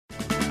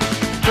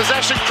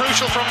Possession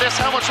crucial from this.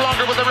 How much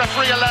longer will the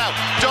referee allow?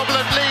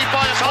 Dublin lead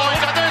by a point,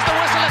 and there's the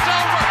whistle. It's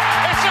over.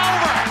 It's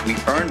over. We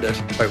earned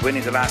it by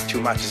winning the last 2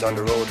 matches on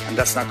the road, and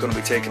that's not going to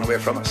be taken away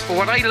from us. But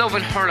what I love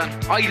in hurling,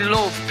 I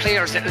love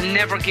players that will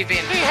never give in.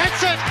 He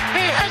hits it.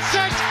 He hits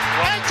it.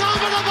 It's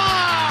over the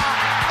bar.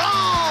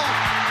 Oh,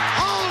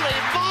 holy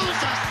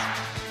Moses.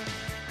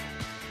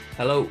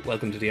 Hello,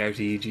 welcome to the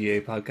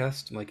RTEGA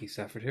podcast. Mikey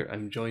Stafford here.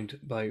 I'm joined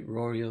by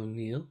Rory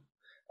O'Neill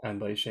and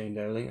by Shane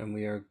Dowling, and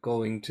we are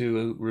going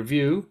to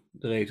review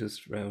the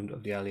latest round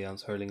of the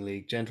Allianz Hurling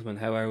League. Gentlemen,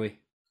 how are we?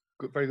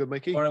 Good, very good,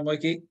 Mikey. All right,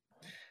 Mikey.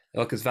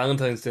 Look, it's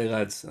Valentine's Day,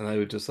 lads, and I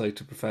would just like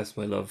to profess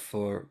my love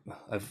for...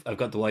 I've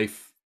got the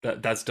wife,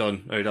 that's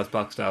done, or that's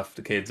boxed off,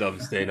 the kids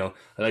obviously, you know.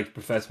 I'd like to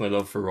profess my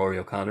love for Rory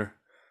O'Connor.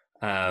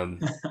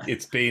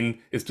 It's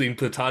been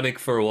platonic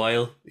for a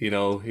while, you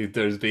know.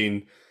 There's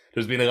been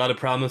a lot of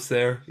promise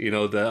there, you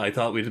know, that I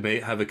thought we'd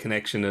have a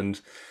connection,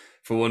 and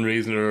for one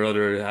reason or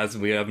other,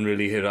 we haven't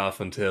really hit off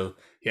until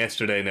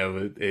yesterday.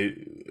 Now,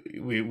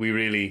 we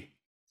really,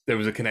 there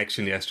was a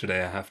connection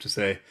yesterday, I have to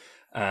say.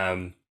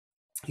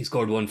 He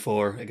scored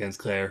 1-4 against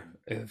Clare,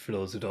 for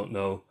those who don't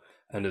know,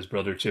 and his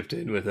brother chipped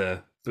in with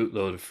a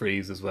bootload of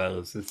frees as well.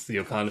 It's the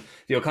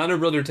O'Connor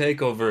brother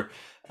takeover.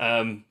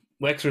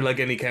 Wexford, like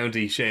any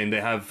county, Shane, they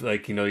have,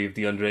 like, you know, you have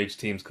the underage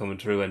teams coming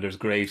through, and there's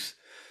great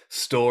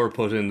store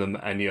put in them,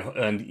 and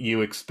you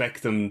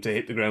expect them to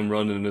hit the ground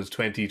running as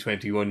 20,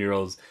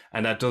 21-year-olds,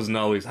 and that doesn't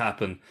always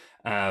happen.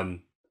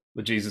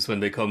 But Jesus,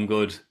 when they come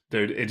good,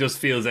 it just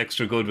feels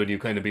extra good when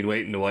you've kind of been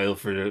waiting a while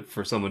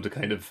for someone to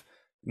kind of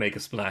make a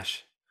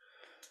splash.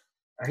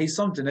 He's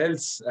something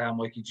else,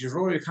 Mikey.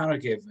 Rory O'Connor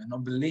gave an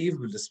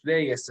unbelievable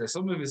display yesterday.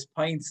 Some of his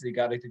points he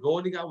got, like the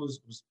goal he got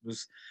was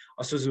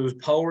I suppose it was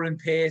power and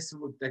pace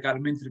that got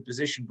him into the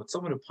position, but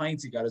some of the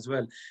points he got as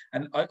well.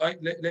 And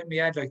let me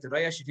add, like, that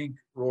I actually think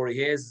Rory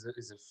Hayes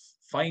is a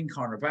fine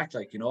cornerback,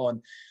 like, you know,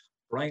 and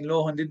Brian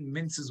Lohan didn't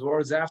mince his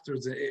words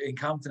afterwards in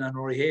Compton on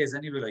Rory Hayes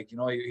anyway. Like, you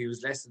know, he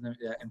was less than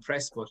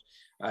impressed, but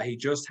he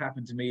just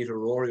happened to meet a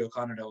Rory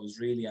O'Connor that was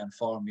really on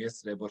form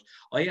yesterday. But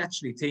I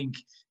actually think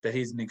that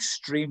he's an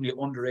extremely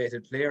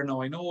underrated player.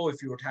 Now, I know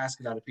if you were to ask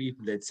a lot of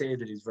people, they'd say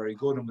that he's very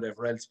good and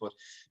whatever else, but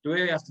the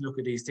way I have to look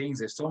at these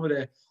things, if some of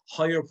the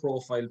higher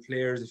profile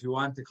players, if you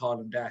want to call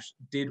them that,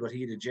 did what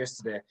he did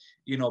yesterday,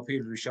 you know,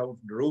 people would be shouting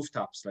from the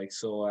rooftops. Like,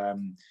 so,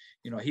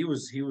 you know, he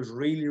was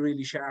really,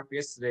 really sharp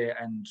yesterday.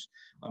 And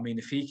I mean,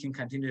 if he can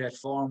continue that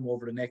form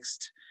over the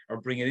next,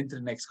 or bring it into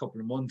the next couple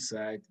of months,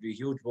 it'd be a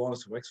huge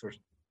bonus for Wexford.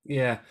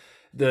 Yeah,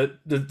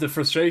 the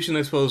frustration,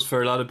 I suppose,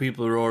 for a lot of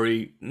people,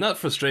 Rory, not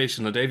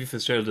frustration, Davy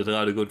Fitzgerald did a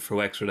lot of good for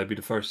Wexford, I'd be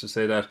the first to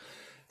say that.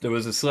 There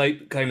was a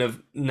slight kind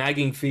of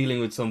nagging feeling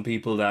with some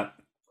people that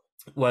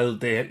while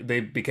they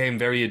became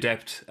very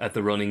adept at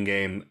the running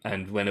game,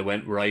 and when it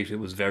went right, it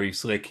was very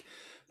slick,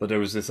 but there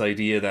was this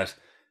idea that,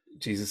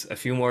 Jesus, a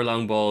few more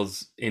long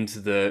balls into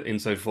the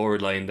inside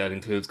forward line that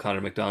includes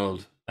Conor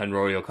McDonald and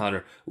Rory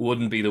O'Connor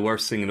wouldn't be the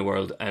worst thing in the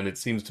world, and it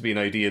seems to be an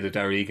idea that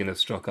Darragh Egan has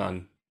struck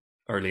on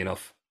early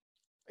enough.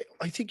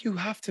 I think you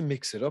have to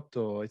mix it up,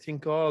 though. I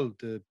think all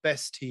the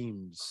best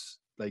teams,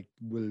 like,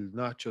 will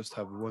not just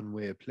have one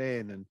way of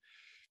playing. And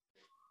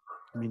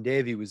I mean,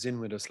 Davy was in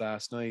with us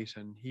last night,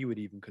 and he would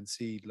even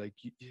concede, like,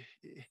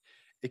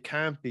 it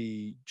can't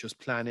be just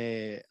plan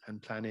A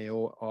and plan A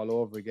all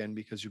over again,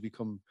 because you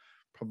become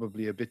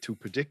probably a bit too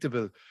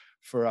predictable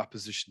for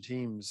opposition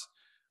teams.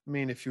 I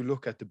mean, if you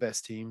look at the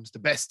best teams, the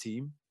best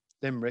team,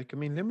 Limerick, I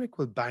mean, Limerick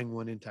will bang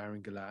one into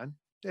Aaron Gillane.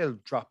 They'll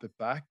drop it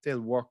back. They'll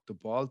work the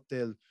ball.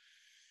 They'll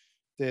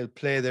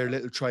play their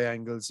little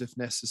triangles if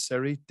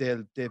necessary.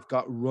 They've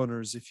got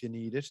runners if you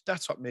need it.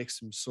 That's what makes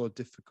them so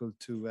difficult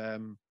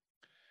to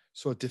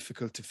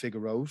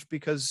figure out,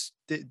 because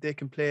they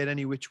can play it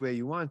any which way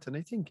you want. And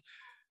I think,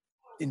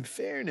 in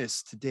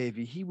fairness to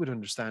Davy, he would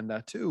understand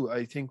that too.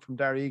 I think from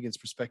Darragh Egan's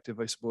perspective,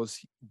 I suppose,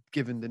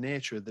 given the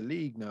nature of the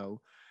league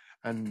now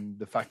and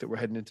the fact that we're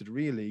heading into the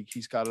real league,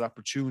 he's got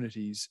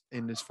opportunities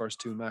in his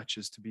first 2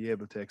 matches to be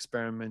able to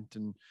experiment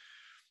and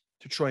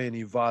to try and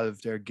evolve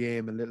their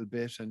game a little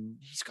bit. And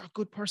he's got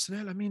good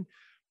personnel. I mean,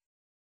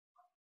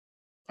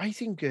 I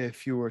think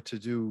if you were to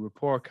do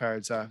report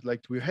cards,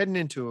 like, we're heading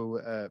into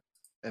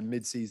a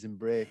mid-season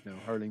break now,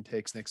 hurling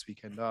takes next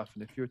weekend off.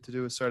 And if you were to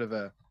do a sort of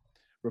a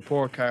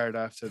report card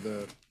after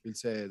we'll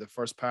say the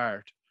first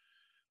part,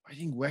 I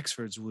think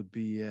Wexford's would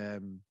be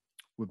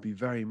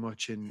very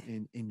much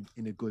in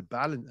a good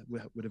balance,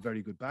 with a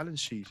very good balance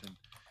sheet. And,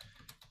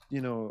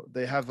 you know,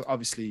 they have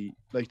obviously,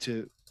 like,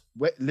 to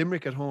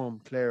Limerick at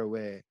home, Clare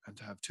away, and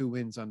to have 2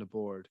 wins on the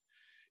board,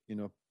 you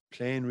know,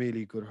 playing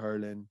really good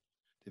hurling.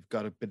 They've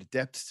got a bit of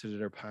depth to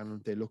their panel.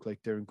 They look like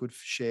they're in good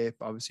shape.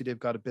 Obviously, they've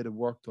got a bit of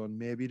work done.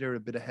 Maybe they're a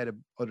bit ahead of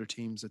other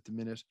teams at the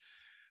minute.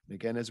 And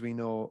again, as we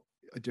know,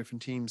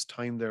 different teams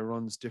time their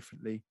runs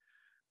differently.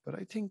 But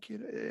I think,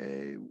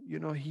 you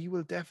know, he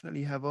will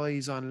definitely have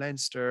eyes on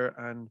Leinster,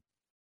 and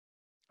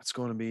it's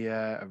going to be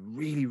a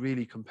really,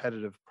 really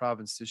competitive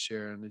province this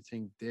year. And I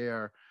think they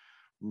are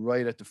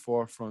right at the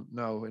forefront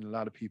now in a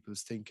lot of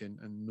people's thinking,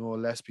 and no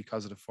less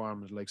because of the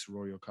form of the likes of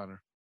Rory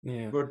O'Connor.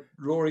 Yeah. But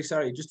Rory,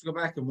 sorry, just to go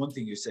back on one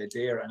thing you said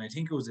there, and I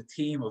think it was a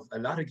theme of a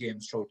lot of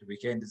games throughout the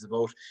weekend, is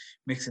about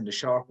mixing the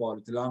short ball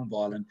with the long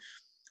ball. And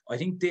I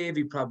think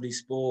Davey probably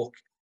spoke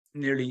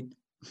nearly,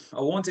 I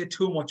won't say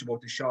too much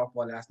about the short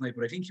ball last night,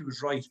 but I think he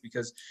was right,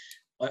 because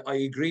I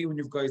agree when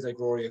you've guys like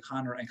Rory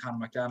O'Connor and Conor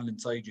McDonald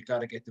inside, you got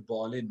to get the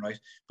ball in, right?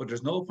 But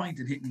there's no point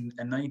in hitting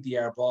a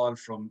 90-yard ball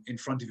from in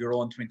front of your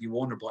own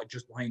 21 or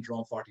just behind your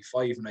own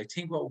 45. And I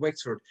think what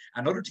Wexford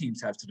and other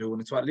teams have to do,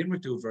 and it's what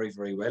Limerick do very,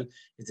 very well,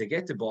 is they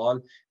get the ball,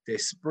 they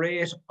spray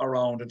it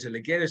around until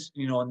they get it,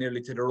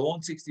 nearly to their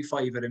own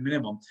 65 at a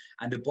minimum.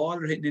 And the ball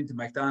they're hitting into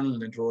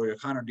McDonald and Rory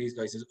O'Connor and these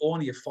guys is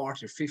only a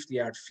 40 or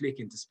 50-yard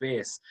flick into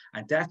space.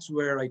 And that's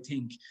where I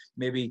think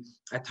maybe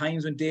at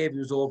times when Davey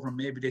was over,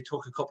 maybe they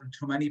took a couple of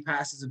too many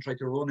passes and tried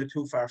to run it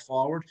too far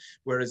forward.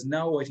 Whereas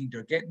now I think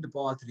they're getting the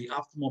ball to the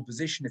optimal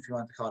position, if you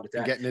want to call it that.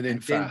 And getting it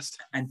in fast.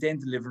 And then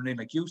delivering in.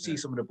 Like you see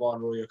some of the ball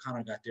Rory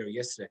O'Connor got there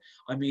yesterday.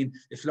 I mean,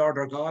 if Lord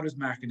our God was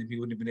marking him, he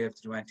wouldn't have been able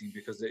to do anything,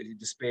 because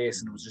the space,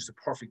 and it was just a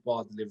perfect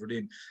ball delivered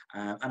in.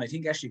 And I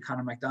think actually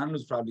Conor McDonald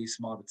was probably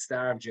small but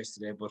starved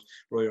yesterday, but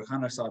Rory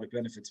O'Connor saw the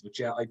benefits. But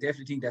yeah, I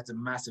definitely think that's a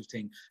massive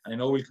thing. And I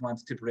know we'll come on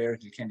to Tipperary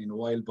and Kilkenny in a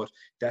while, but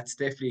that's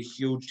definitely a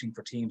huge thing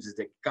for teams, is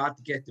they got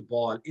to get the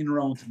ball in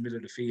around to the middle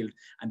of the field,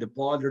 and the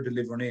ball they're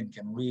delivering in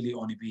can really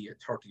only be a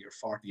 30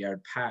 or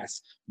 40-yard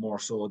pass, more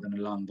so than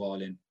a long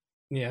ball in.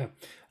 Yeah.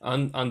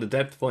 On the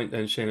depth point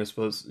then, Shane, I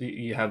suppose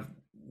you have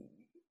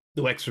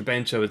the Wexford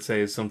bench, I would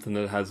say, is something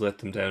that has let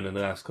them down in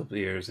the last couple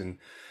of years in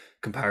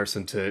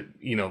comparison to,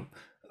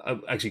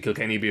 actually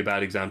Kilkenny would be a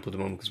bad example at the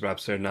moment, because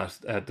perhaps they're not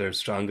at their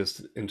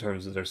strongest in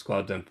terms of their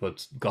squad depth,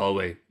 but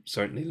Galway,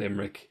 certainly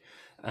Limerick,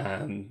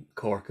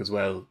 Cork as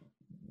well,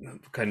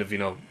 kind of,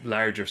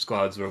 larger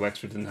squads where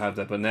Wexford didn't have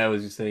that. But now,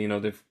 as you say,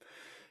 they've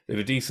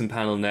a decent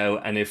panel now,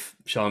 and if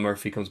Sean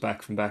Murphy comes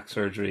back from back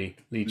surgery,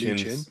 Leach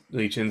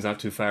In's not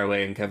too far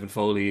away, and Kevin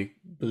Foley,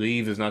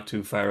 believe, is not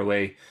too far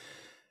away.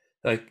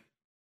 Like,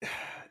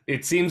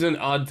 it seems an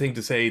odd thing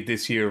to say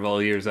this year of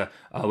all years that,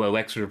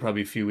 Wexford are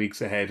probably a few weeks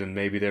ahead and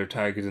maybe they're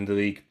targeting the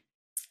league.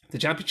 The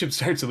championship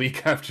starts a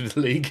week after the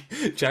league.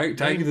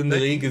 Targeting the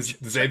league is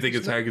the same thing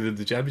as targeting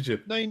the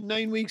championship.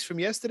 9 weeks from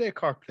yesterday,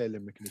 Cork play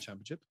Limerick in the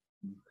championship.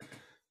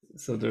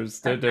 So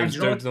there's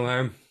no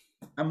harm.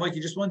 And Mikey,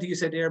 just one thing you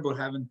said there about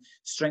having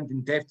strength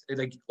and depth,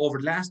 like over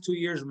the last 2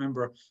 years,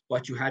 remember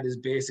what you had is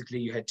basically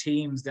you had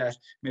teams that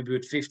maybe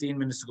with 15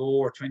 minutes to go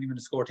or 20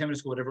 minutes to go or 10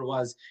 minutes to go, whatever it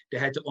was, they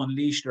had to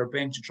unleash their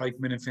bench and try to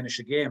come in and finish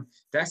a game.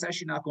 That's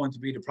actually not going to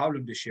be the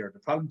problem this year.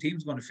 The problem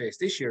teams are going to face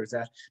this year is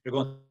that they're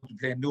going to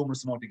play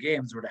numerous amount of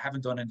games where they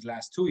haven't done in the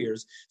last 2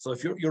 years. So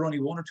if you're only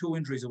 1 or 2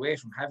 injuries away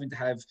from having to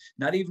have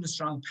not even a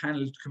strong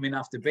panel to come in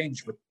off the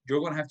bench, but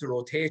you're going to have to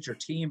rotate your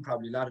team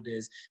probably a lot of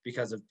days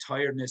because of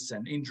tiredness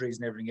and injuries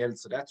and everything else.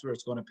 So that's where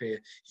it's going to pay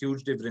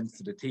huge dividends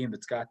to the team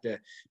that's got the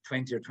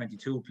 20 or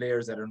 22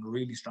 players that are in a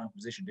really strong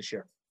position this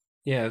year.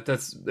 Yeah,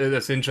 that's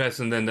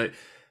interesting then, that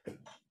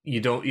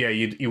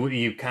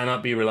you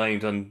cannot be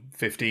reliant on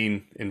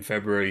 15 in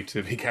February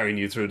to be carrying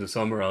you through the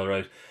summer, all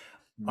right.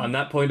 On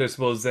that point, I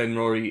suppose then,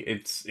 Rory,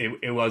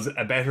 it was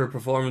a better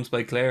performance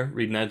by Clare.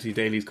 Reading Anthony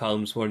Daly's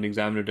column this morning,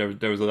 Examiner,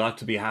 there was a lot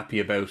to be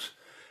happy about.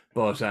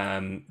 But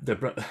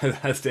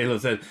as Dalo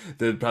said,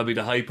 probably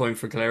the high point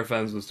for Clare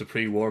fans was the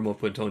pre-warm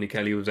up when Tony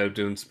Kelly was out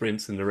doing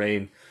sprints in the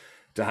rain.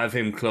 To have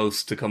him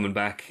close to coming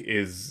back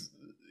is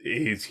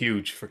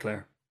huge for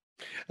Clare.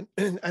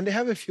 And they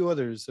have a few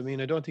others. I mean,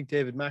 I don't think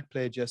David Mack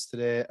played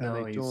yesterday.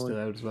 No, he's still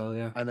out as well,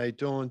 yeah. And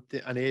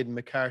and Aidan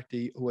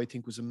McCarthy, who I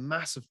think was a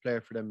massive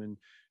player for them in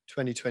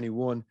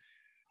 2021,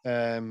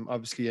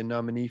 obviously a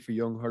nominee for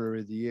Young Hurler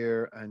of the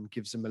Year, and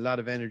gives them a lot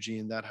of energy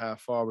in that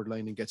half forward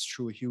line and gets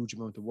through a huge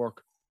amount of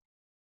work.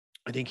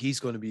 I think he's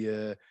going to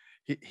be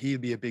he'll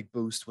be a big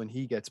boost when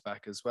he gets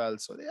back as well.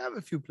 So they have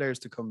a few players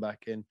to come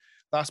back in.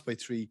 Lost by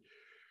 3.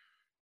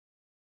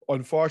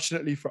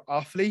 Unfortunately for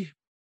Offaly,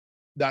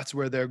 that's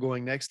where they're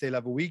going next. They'll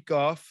have a week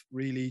off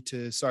really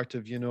to sort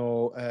of,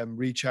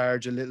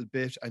 recharge a little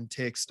bit and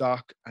take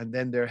stock. And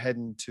then they're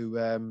heading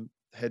to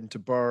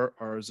Burr,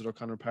 or is it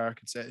O'Connor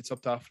Park? It's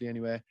up to Offaly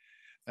anyway.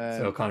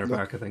 So O'Connor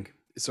Park, I think.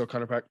 So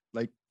O'Connor Park,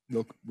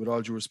 look, with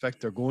all due respect,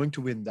 they're going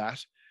to win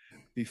that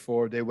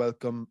before they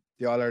welcome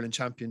the All-Ireland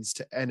champions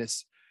to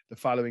Ennis the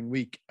following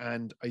week.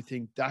 And I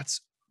think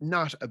that's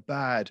not a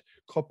bad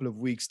couple of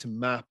weeks to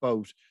map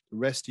out the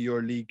rest of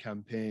your league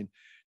campaign.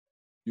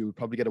 You'll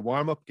probably get a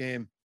warm-up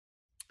game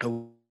at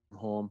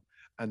home,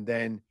 and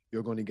then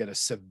you're going to get a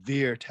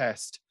severe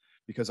test,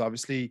 because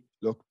obviously,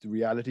 look, the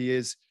reality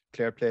is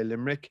Clare play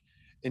Limerick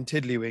in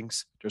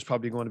Tiddlywinks. There's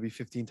probably going to be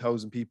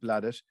 15,000 people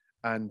at it,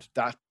 and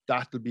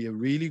that'll be a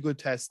really good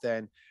test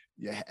then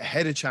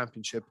ahead of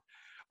championship.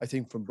 I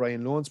think from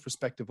Brian Lohan's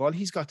perspective, all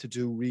he's got to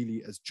do really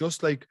is,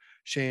 just like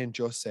Shane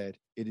just said,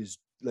 it is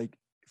like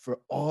for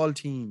all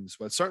teams,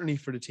 well, certainly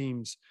for the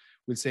teams,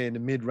 we'll say in the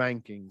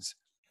mid-rankings,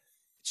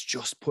 it's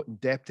just putting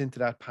depth into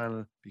that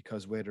panel,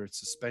 because whether it's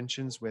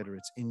suspensions, whether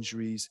it's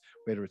injuries,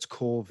 whether it's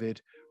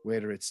COVID,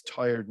 whether it's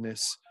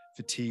tiredness,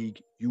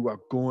 fatigue, you are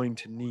going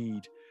to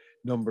need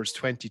numbers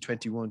 20,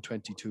 21,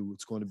 22.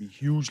 It's going to be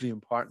hugely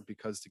important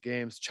because the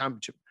games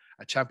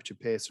at championship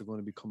pace are going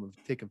to be coming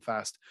thick and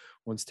fast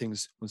once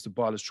the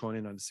ball is thrown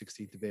in on the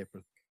 16th of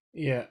April.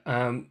 Yeah.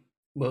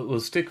 Well, we'll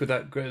stick with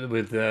that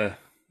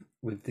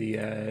with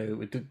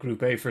the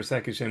Group A for a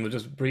second, Shane. We'll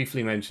just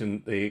briefly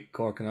mention the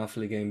Cork and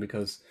Offaly game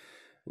because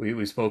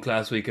we spoke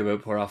last week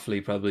about poor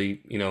Offaly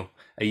probably,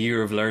 a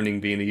year of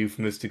learning being a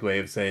euphemistic way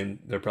of saying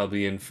they're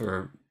probably in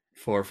for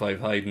 4 or 5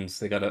 hidings.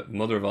 They got a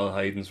mother of all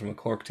hidings from a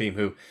Cork team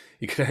who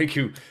you could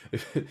argue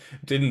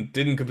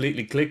didn't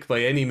completely click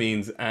by any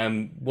means.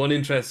 One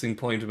interesting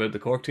point about the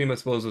Cork team, I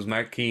suppose, was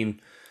Mark Keane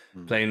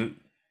playing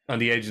on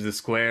the edge of the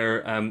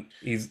square.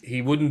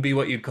 He wouldn't be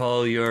what you'd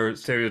call your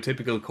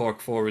stereotypical Cork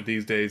forward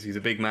these days. He's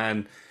a big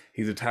man.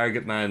 He's a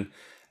target man.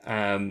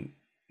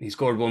 He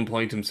scored 1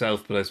 point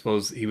himself, but I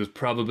suppose he was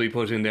probably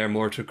put in there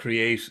more to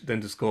create than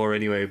to score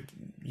anyway.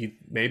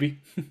 Maybe?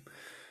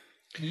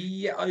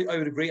 Yeah, I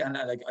would agree. And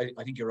I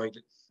think you're right.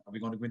 Are we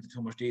going to go into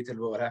too much detail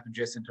about what happened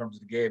just in terms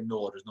of the game?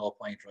 No, there's no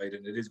point, right?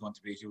 And it is going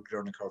to be a huge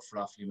learning curve for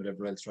Offaly and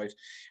whatever else, right?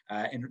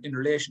 In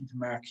relation to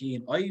Mark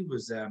Keane,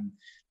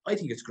 I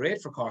think it's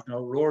great for Cork. Now,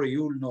 Rory,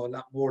 you'll know a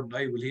lot more than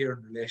I will hear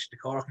in relation to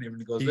Cork and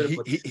everything goes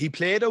with it. He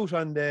played out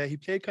he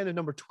played kind of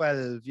number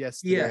 12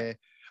 yesterday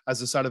as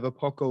a sort of a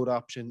puck out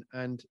option,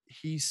 and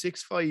he's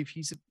 6'5".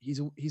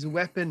 He's a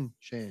weapon,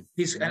 Shane.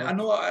 I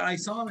know, and I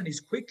saw him, and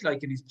he's quick,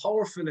 and he's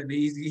powerful, and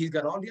he's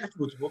got all the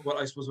attributes. What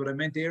I suppose what I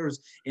meant there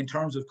is in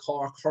terms of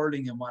Cork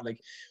hurling and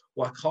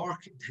what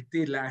Cork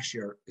did last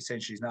year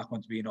essentially is not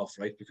going to be enough,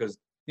 right? Because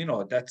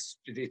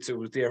it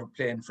was there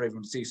playing for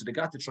everyone to see. So they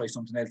got to try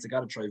something else. They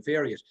got to try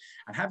vary it.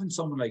 And having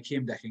someone like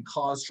him that can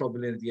cause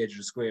trouble in at the edge of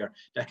the square,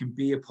 that can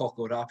be a puck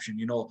out option,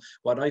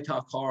 what I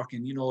thought Cork,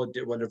 and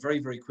they're very,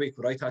 very quick.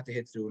 What I thought they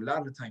had to do a lot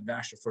of the time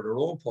last year for their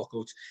own puck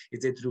outs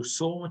is they had to do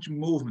so much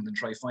movement and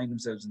try to find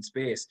themselves in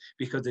space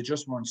because they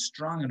just weren't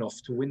strong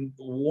enough to win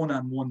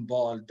one-on-one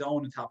ball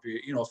down the top of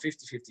your,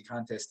 50-50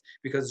 contest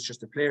because it's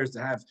just the players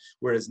to have.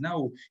 Whereas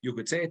now you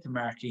could say to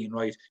Mark Keane,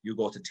 right, you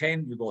go to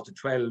 10, you go to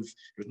 12,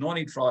 there's no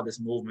need for all this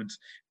movement.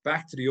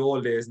 Back to the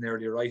old days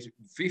nearly, right?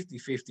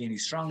 50-50, and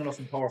he's strong enough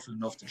and powerful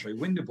enough to try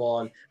win the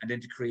ball and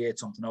then to create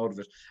something out of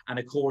it. And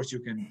of course, you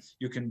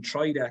can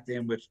try that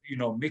then with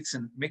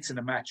mixing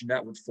and matching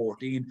that with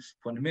 14,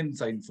 putting them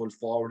inside and full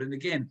forward. And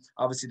again,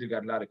 obviously they've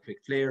got a lot of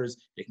quick players.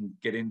 They can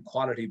get in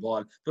quality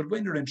ball, but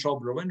when they're in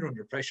trouble or when they're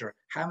under pressure,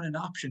 having an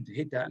option to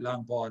hit that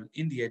long ball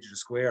in the edge of the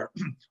square,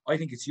 I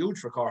think it's huge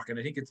for Cork, and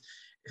I think it's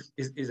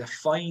is a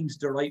find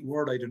the right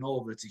word, I don't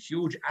know, but it's a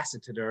huge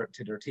asset to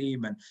their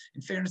team. And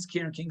in fairness,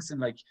 Kieran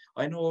Kingston,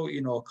 I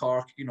know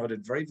Cork,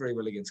 did very, very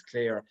well against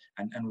Clare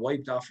and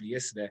wiped Offaly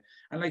yesterday.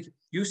 And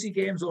you see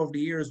games over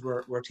the years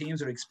where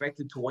teams are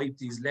expected to wipe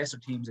these lesser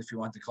teams, if you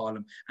want to call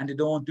them, and they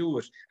don't do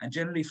it. And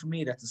generally for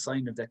me, that's a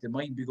sign of that they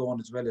mightn't be going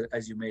as well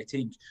as you may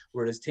think.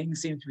 Whereas things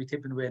seem to be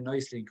tipping away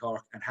nicely in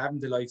Cork, and having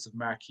the likes of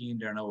Mark Keane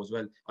there now as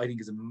well, I think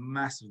is a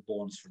massive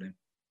bonus for them.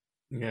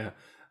 Yeah.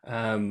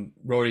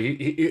 Rory,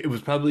 it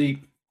was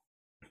probably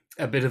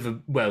a bit of a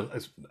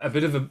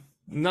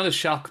not a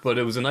shock, but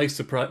it was a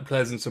nice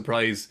pleasant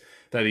surprise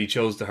that he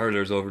chose the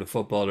hurlers over the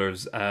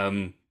footballers,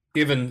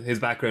 given his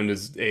background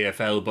as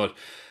AFL. But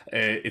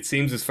it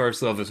seems his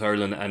first love is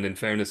hurling, and in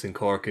fairness, in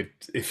Cork,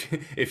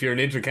 if you're an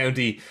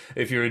inter-county,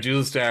 if you're a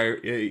dual star,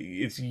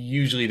 it's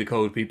usually the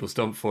code people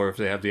stump for if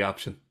they have the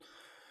option.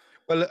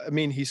 Well, I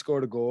mean, he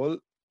scored a goal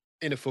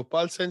in a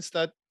football sense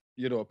that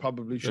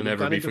probably should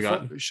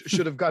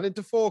have gone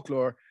into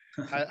folklore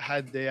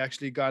had they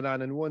actually gone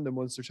on and won the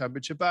Munster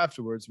Championship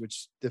afterwards,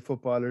 which the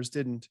footballers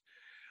didn't.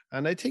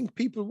 And I think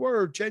people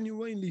were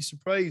genuinely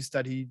surprised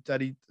that he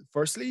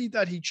firstly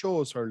that he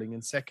chose hurling,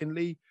 and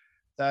secondly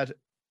that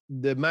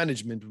the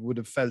management would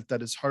have felt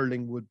that his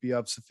hurling would be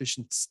of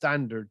sufficient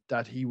standard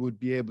that he would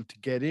be able to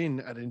get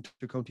in at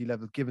inter-county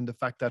level, given the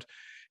fact that,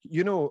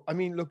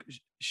 look,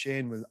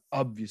 Shane will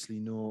obviously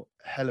know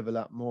a hell of a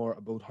lot more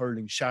about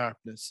hurling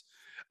sharpness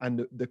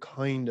and the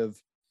kind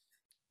of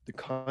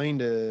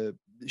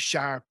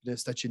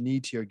sharpness that you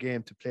need to your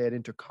game to play at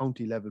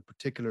inter-county level,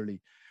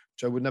 particularly,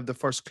 which I wouldn't have the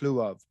first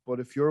clue of. But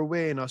if you're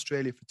away in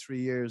Australia for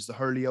 3 years, the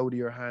hurley out of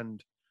your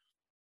hand,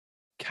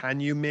 can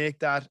you make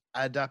that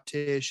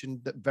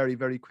adaptation very,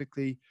 very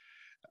quickly?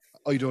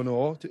 I don't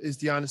know, is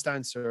the honest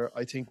answer.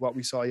 I think what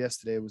we saw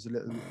yesterday was a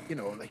little,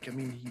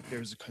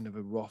 there's a kind of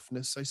a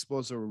roughness, I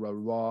suppose, or a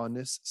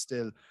rawness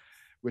still,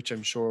 which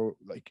I'm sure,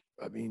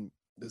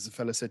 as a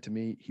fella said to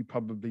me, he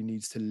probably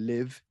needs to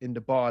live in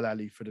the ball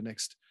alley for the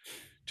next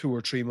 2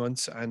 or 3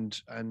 months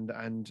and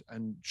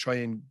try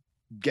and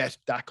get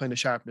that kind of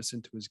sharpness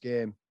into his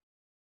game.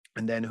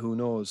 And then who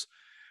knows?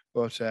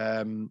 But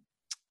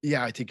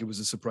I think it was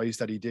a surprise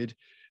that he did.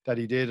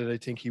 And I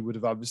think he would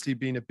have obviously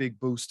been a big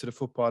boost to the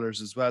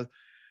footballers as well.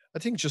 I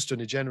think just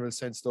in a general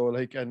sense though,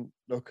 and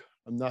look,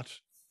 I'm not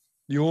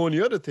the only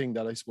other thing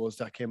that I suppose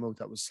that came out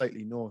that was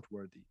slightly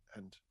noteworthy,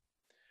 and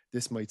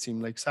this might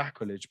seem like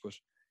sacrilege, but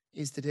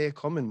is the day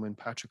coming when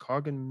Patrick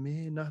Horgan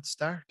may not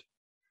start?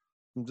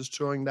 I'm just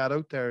throwing that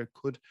out there.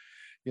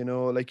 You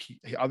know, like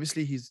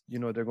obviously he's, you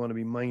know, they're going to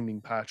be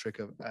minding Patrick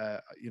of,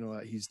 you know,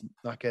 he's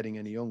not getting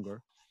any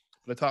younger.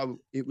 But I thought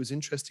it was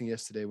interesting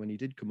yesterday when he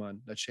did come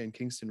on that Shane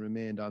Kingston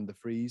remained on the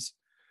freeze.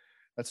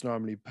 That's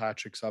normally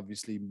Patrick's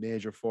obviously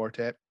major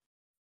forte,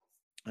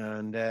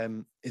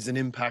 and is an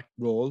impact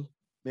role.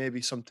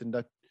 Maybe something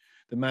that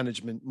the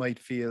management might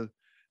feel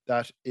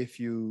that if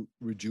you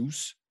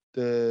reduce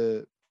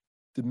the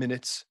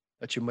minutes,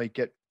 that you might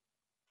get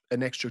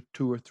an extra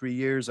 2 or 3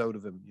 years out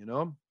of him. You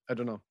know, I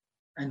don't know.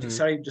 And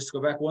sorry, just to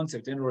go back one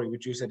second, Rory,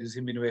 what you said is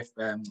him being away,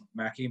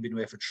 Mark Keane being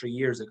away for 3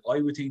 years. Like,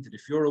 I would think that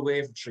if you're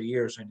away for 3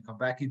 years, trying to come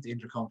back into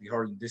intercounty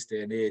hurling this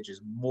day and age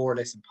is more or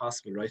less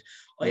impossible, right?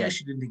 I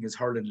actually didn't think his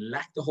hurling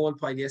lacked the whole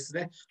pile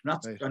yesterday. I'm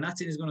not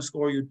saying he's going to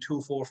score you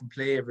 2-4 from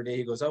play every day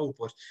he goes out,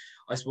 but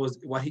I suppose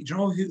what do you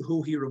know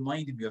who he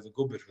reminded me of a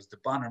good bit was the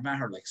Bonner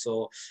Maher. Like,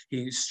 so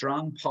he's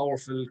strong,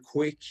 powerful,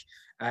 quick,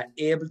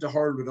 able to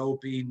hurl without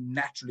being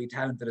naturally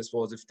talented, I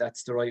suppose, if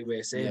that's the right way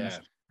of saying it.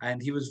 And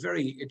he was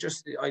I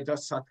just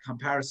thought the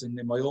comparison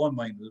in my own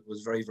mind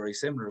was very, very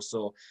similar.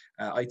 So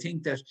I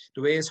think that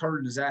the way his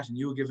hurling is at, and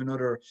you give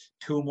another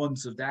 2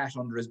 months of that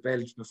under his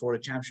belt before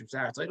the championship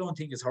starts, I don't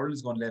think his hurling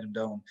is going to let him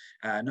down.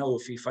 No,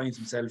 if he finds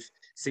himself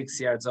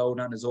 6 yards out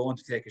on his own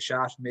to take a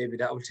shot, maybe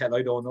that will tell.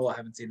 I don't know. I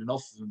haven't seen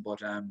enough of him.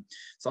 But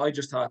so I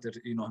just thought that,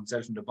 you know,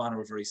 himself and the Bonner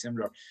were very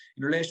similar.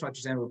 In relation to what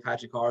you're saying about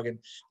Patrick Horgan,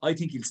 I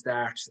think he'll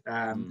start.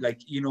 Like,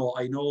 you know,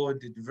 I know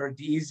the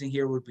easy thing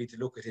here would be to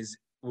look at his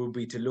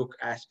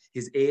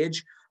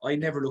age. I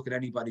never look at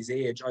anybody's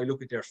age. I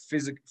look at their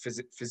physique,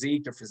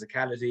 their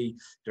physicality,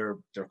 their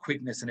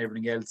quickness and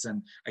everything else.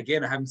 And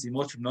again, I haven't seen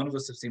much from, none of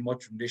us have seen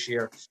much from this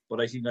year, but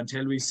I think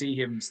until we see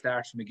him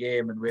start from the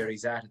game and where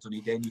he's at, it's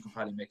only then you can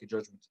probably make a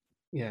judgment.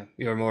 Yeah,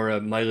 you're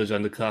more mileage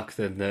on the clock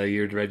than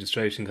year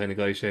registration kind of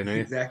guy, Shane, are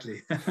you?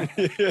 Exactly.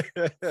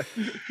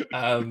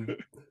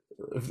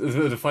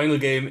 The final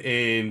game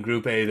in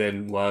Group A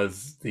then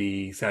was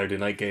the Saturday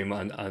night game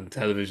on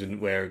television,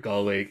 where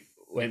Galway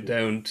went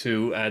down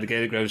to the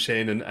Gaelic ground,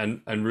 Shane,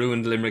 and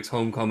ruined Limerick's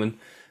homecoming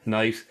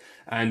night.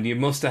 And you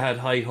must have had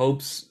high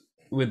hopes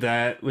with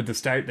the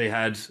start they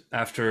had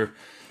after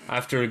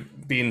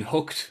being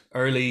hooked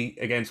early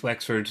against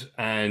Wexford,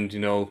 and, you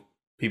know,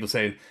 people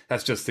saying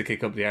that's just to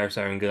kick up the arse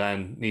Aaron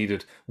Gillan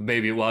needed. But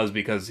maybe it was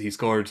because he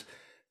scored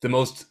the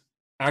most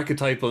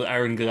archetypal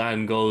Aaron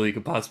Gillan goal you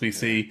could possibly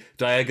see.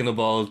 Diagonal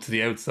ball to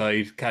the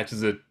outside,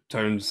 catches it,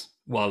 turns,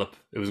 wallop.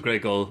 It was a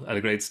great goal and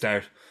a great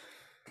start.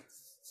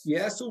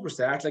 Yeah, super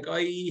start. Like,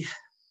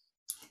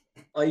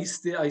 I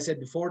said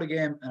before the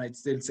game, and I'd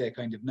still say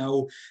kind of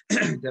now,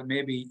 that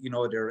maybe, you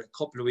know, they're a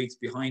couple of weeks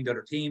behind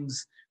other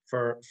teams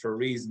for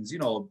reasons, you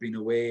know, being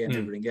away and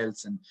everything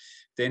else. And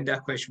then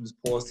that question was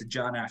posed to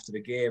John after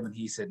the game, and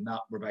he said, "No,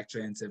 we're back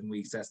training 7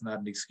 weeks. That's not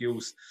an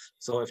excuse."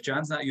 So if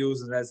John's not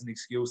using it as an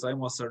excuse, I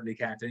most certainly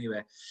can't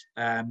anyway.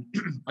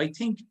 I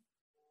think,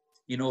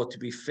 you know, to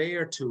be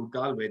fair to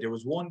Galway, there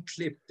was one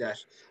clip that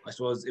I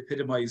suppose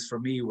epitomised for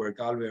me where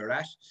Galway are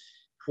at.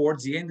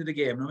 Towards the end of the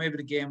game, now maybe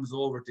the game was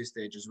over at this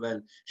stage as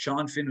well,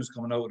 Sean Finn was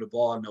coming out with the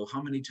ball. Now,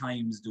 how many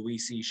times do we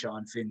see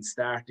Sean Finn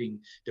starting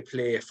the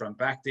play from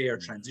back there,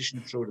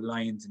 transitioning through the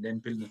lines and then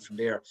building it from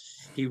there?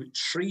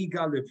 3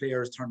 Galway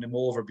players turned him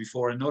over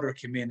before another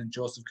came in, and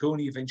Joseph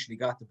Cooney eventually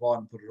got the ball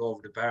and put it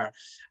over the bar.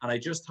 And I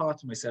just thought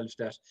to myself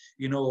that,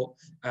 you know,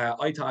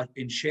 I thought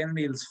in Shane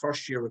Neal's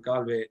first year with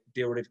Galway,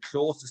 they were the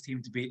closest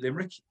team to beat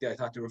Limerick. I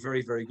thought they were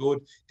very, very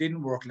good.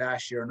 Didn't work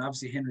last year, and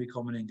obviously Henry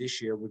coming in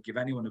this year would give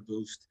anyone a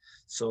boost.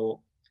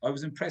 So I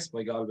was impressed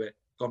by Galway.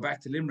 Going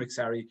back to Limerick,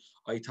 sorry,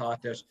 I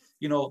thought that,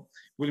 you know,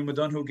 William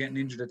O'Donoghue getting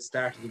injured at the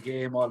start of the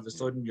game, all of a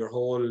sudden your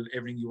whole,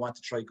 everything you want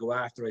to try go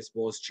after, I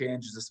suppose,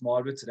 changes a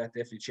small bit, so that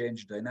definitely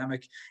changed the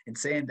dynamic. In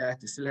saying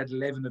that, they still had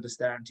 11 of the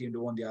starting team that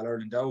won the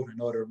All-Ireland out. I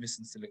know they were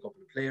missing still a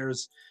couple of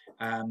players.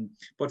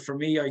 But for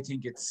me, I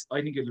think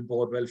it'll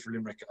bode well for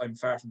Limerick. I'm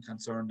far from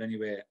concerned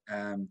anyway.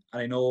 And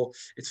I know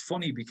it's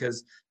funny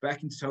because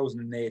back in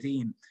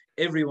 2018,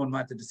 everyone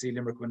wanted to see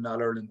Limerick win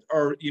All-Ireland,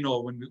 or, you know,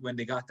 when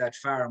they got that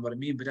far. And what I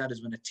mean by that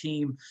is when a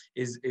team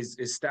is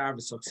starved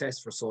of success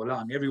for so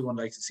long, everyone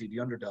likes to see the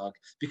underdog.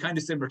 Be kind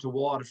of similar to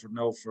Waterford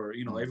now, for,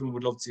 you know, everyone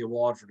would love to see a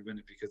Waterford win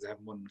it because they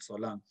haven't won it so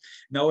long.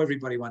 Now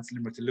everybody wants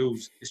Limerick to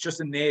lose. It's just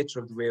the nature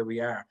of the way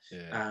we are.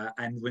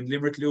 And when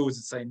Limerick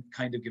lose, it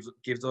kind of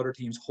gives other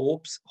teams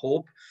hope,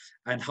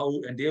 and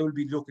they will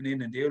be looking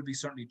in, and they will be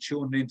certainly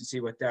tuning in to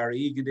see what Dara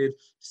Egan did, to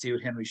see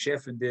what Henry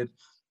Shefflin did.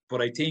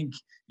 But I think,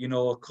 you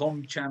know,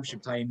 come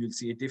championship time, you'll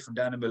see a different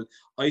animal.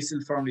 I still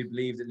firmly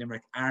believe that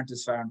Limerick aren't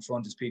as far in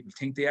front as people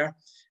think they are.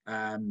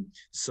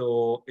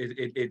 So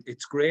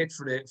it's great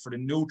for the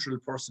neutral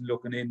person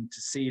looking in to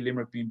see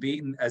Limerick being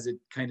beaten, as it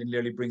kind of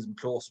nearly brings them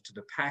closer to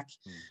the pack.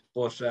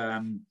 But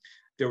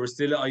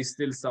I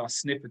still saw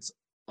snippets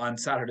on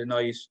Saturday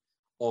night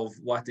of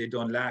what they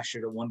done last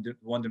year that won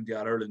them the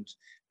All-Ireland,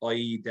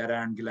 i.e. that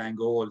Aaron Gillan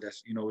goal that,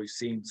 we've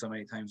seen so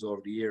many times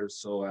over the years.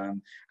 So,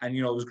 and,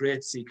 it was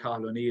great to see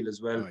Cathal O'Neill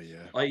as well. Oh,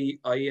 yeah. I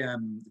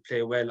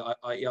play well.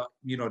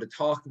 The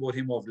talk about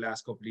him over the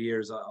last couple of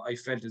years, I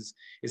felt is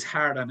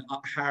hard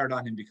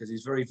on him because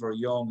he's very, very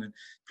young and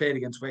played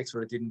against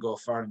Wexford. It didn't go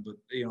far, but,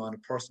 on a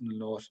personal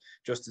note,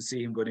 just to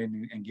see him going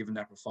in and giving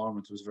that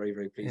performance was very,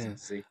 very pleasing to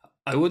see.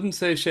 I wouldn't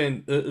say,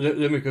 Shane,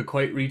 Limerick could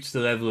quite reach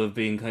the level of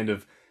being kind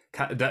of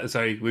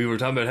we were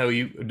talking about how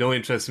you no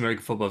interest in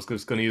American football. So I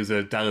was going to use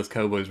a Dallas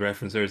Cowboys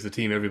reference. There's the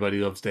team everybody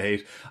loves to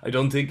hate. I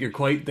don't think you're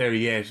quite there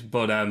yet,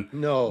 but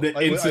no,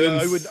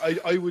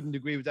 I wouldn't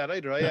agree with that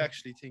either. I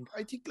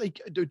think like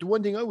the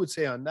one thing I would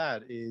say on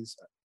that is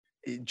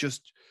it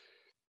just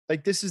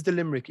like this is the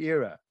Limerick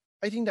era.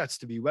 I think that's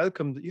to be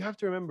welcomed. You have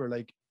to remember,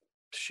 like,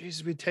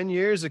 she's been 10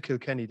 years of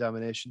Kilkenny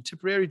domination.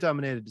 Tipperary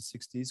dominated the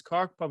 60s.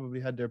 Cork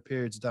probably had their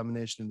periods of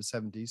domination in the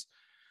 70s.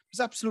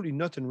 There's absolutely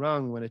nothing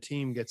wrong when a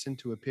team gets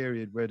into a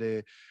period where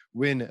they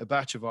win a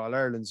batch of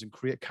All-Irelands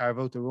and carve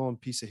out their own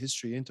piece of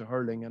history into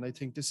hurling. And I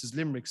think this is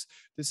Limerick's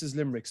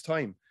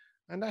time.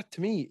 And that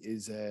to me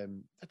is a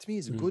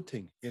good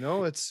thing.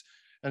 It's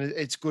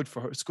good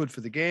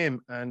for the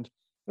game. And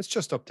it's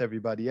just up to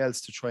everybody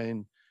else to try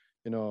and,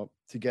 to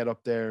get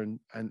up there and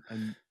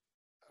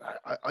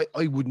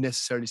I wouldn't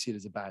necessarily see it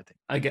as a bad thing.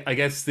 I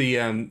guess the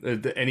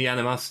any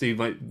animosity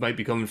might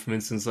be coming from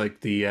instance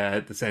like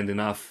the sending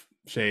off,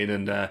 Shane,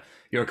 and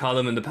your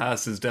column in the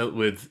past has dealt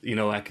with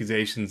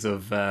accusations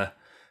of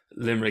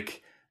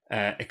Limerick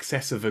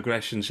excessive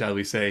aggression, shall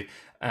we say.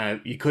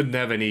 You couldn't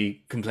have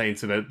any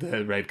complaints about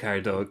the red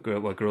card, though.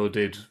 What Grow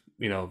did,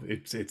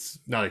 it's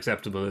not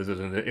acceptable, is it?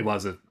 And it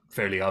was a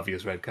fairly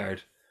obvious red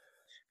card.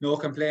 No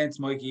complaints,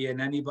 Mikey,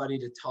 and anybody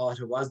that thought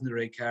it wasn't a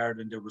red card,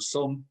 and there was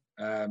some.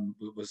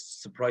 It was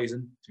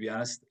surprising, to be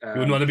honest. You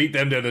wouldn't want to beat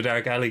them down the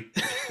dark alley.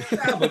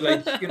 Yeah, but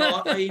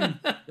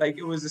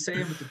it was the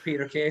same with the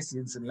Peter Casey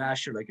incident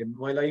last year. And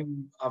while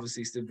I'm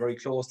obviously still very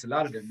close to a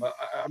lot of them,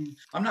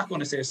 I'm not going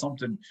to say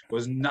something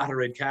was not a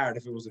red card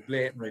if it was a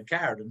blatant red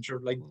card. I'm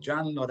sure,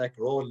 John will know that,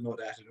 Carol will know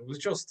that. And it was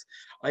just,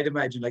 I'd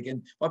imagine,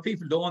 and what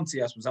people don't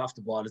see us was off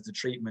the ball is the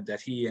treatment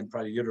that he and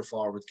probably the other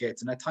forward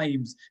gets. And at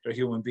times, they're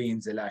human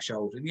beings, they lash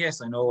out. And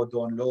yes, I know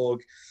Don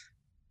Logue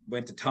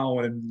went to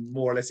town and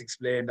more or less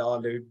explained all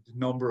the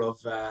number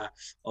of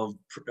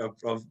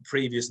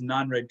previous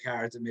non-red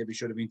cards that maybe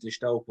should have been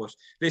dished out. But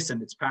listen,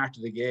 it's part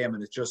of the game,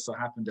 and it just so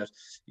happened that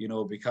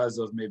because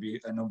of maybe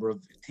a number of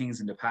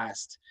things in the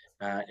past,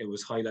 it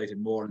was highlighted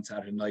more on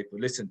Saturday night. But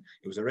listen,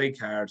 it was a red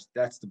card.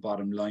 That's the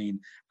bottom line.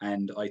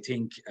 And I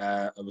think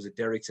it was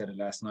Derek said it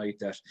last night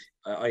that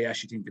I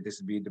actually think that this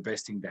would be the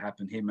best thing to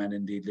happen him and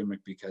indeed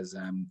Limerick because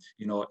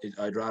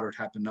I'd rather it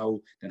happen now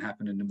than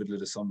happen in the middle of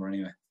the summer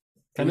anyway.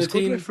 It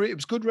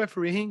was good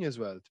refereeing as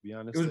well, to be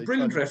honest. It was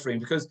brilliant refereing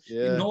because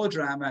no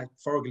drama.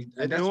 Fergal,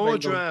 and that's no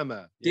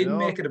drama. Didn't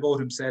make it about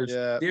himself.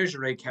 Yeah. There's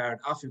your red card.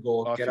 Off you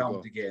go. Get on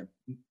with the game.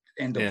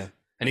 End of.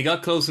 And he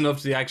got close enough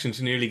to the action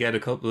to nearly get a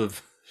couple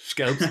of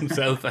scalps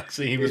himself.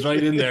 Actually, he was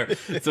right in there,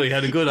 so he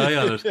had a good eye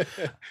on it.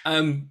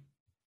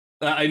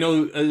 I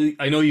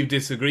know you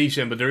disagree,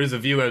 Shane, but there is a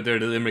view out there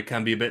that Limerick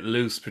can be a bit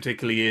loose,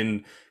 particularly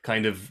in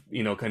kind of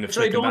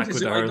flicking back with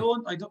the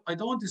hurl. I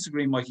don't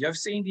disagree, Mikey. I've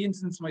seen the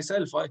incidents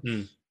myself.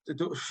 The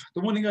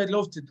one thing I'd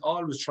love to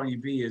always try and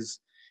be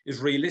is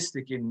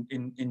realistic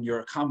in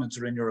your comments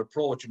or in your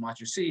approach and what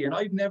you see. And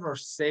I've never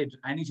said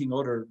anything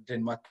other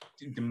than what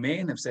the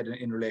main have said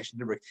in relation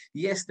to Limerick.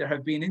 Yes, there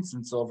have been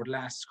incidents over the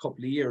last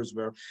couple of years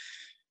where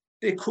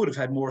they could have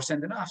had more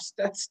sending offs.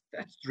 That's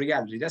the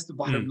reality. That's the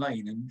bottom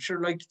line. And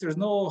sure, there's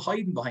no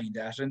hiding behind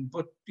that.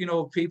 But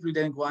people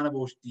then go on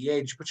about the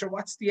edge. But sure,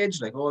 what's the edge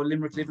like? Oh,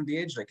 Limerick living the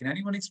edge like. Can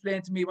anyone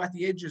explain to me what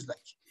the edge is like?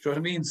 Do you know what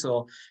I mean?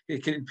 So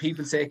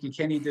people say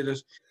Kilkenny did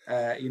it.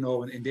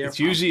 In their. It's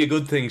usually a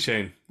good thing,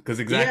 Shane, because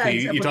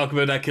you talk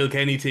about that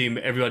Kilkenny team.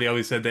 Everybody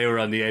always said they were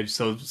on the edge.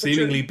 So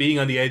seemingly being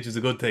on the edge is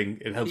a good thing.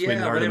 It helps win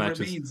hurling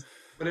matches.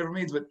 Whatever it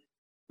means, but.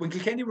 When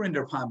Kilkenny were in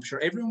their pomp, sure,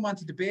 everyone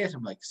wanted to debate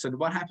him. So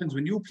what happens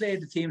when you play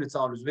the team that's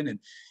always winning?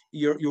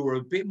 You were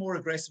a bit more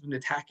aggressive in the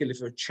tackle.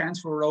 If a chance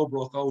for a row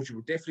broke out, you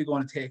were definitely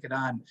going to take it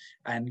on.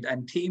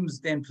 And teams,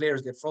 then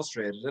players get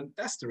frustrated. And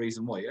that's the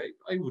reason why.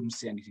 I wouldn't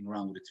see anything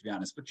wrong with it, to be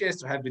honest. But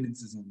yes, there have been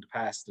instances in the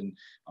past, and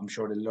I'm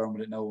sure they'll learn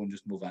with it now and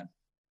just move on.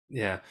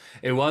 Yeah,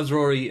 it was,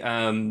 Rory.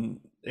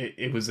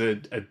 It was a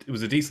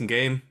decent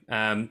game.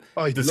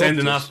 The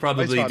sending off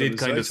probably did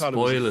kind of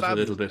spoil it a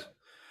little bit.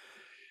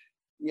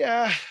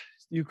 Yeah.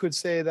 You could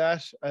say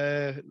that,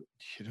 that's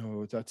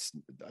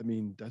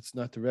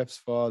not the ref's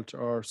fault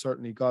or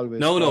certainly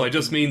Galway's fault. No, I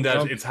just mean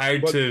that it's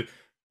hard to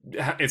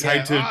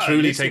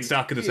truly take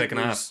stock of the second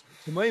half.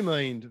 To my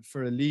mind,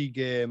 for a league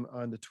game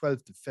on the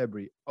 12th of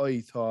February, I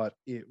thought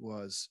it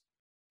was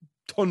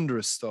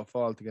thunderous stuff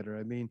altogether.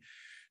 I mean,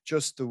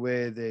 just the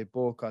way they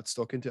both got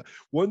stuck into it.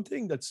 One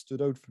thing that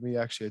stood out for me,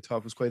 actually, I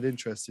thought was quite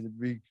interesting.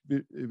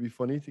 It'd be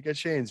funny to get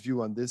Shane's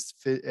view on this.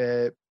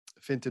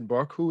 Fintan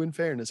Burke, who in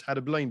fairness had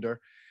a blinder,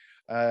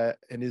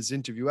 in his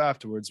interview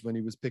afterwards when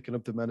he was picking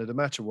up the Man of the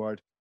Match award,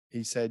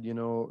 he said, you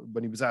know,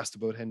 when he was asked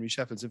about Henry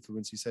Shefflin's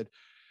influence, he said,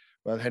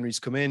 well, Henry's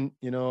come in,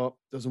 you know,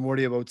 doesn't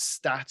worry about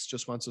stats,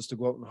 just wants us to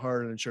go out and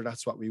hurl, and sure,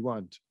 that's what we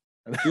want.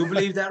 Do you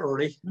believe that,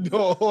 Rory?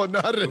 No,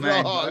 not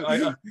at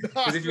all.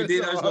 Because if you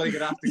did, I was going to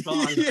get off the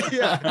call.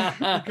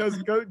 Yeah,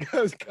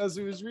 because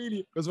it was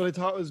really, because what I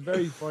thought was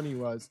very funny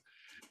was,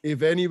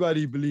 if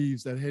anybody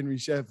believes that Henry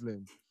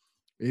Shefflin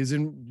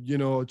isn't, you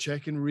know,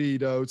 checking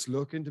readouts,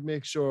 looking to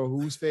make sure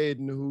who's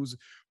fading,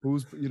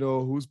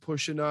 who's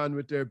pushing on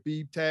with their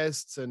beep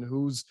tests, and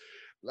who,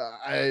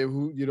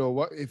 you know,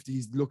 what if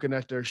he's looking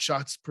at their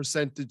shots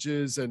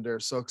percentages and their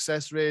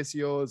success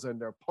ratios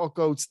and their puck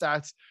out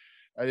stats,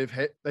 and if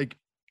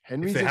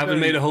Henry's, if they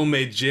haven't made a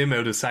homemade gym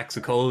out of sacks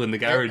of coal in the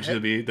garage,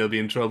 they'll be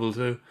in trouble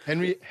too.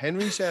 Henry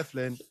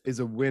Shefflin is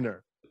a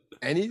winner.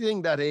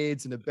 Anything that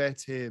aids and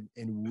abets him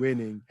in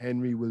winning,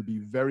 Henry will be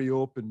very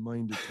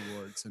open-minded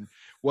towards. And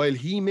while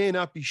he may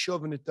not be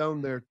shoving it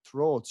down their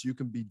throats, you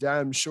can be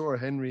damn sure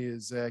Henry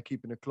is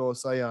keeping a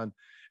close eye on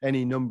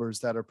any numbers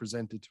that are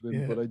presented to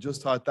him. Yeah. But I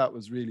just thought that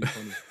was really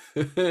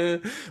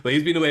funny. Well,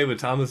 he's been away with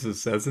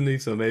Thomas's, hasn't he?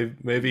 So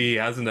maybe he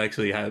hasn't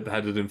actually had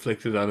it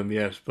inflicted on him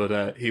yet,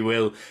 but he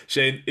will.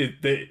 Shane,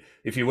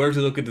 if you were to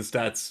look at the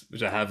stats,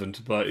 which I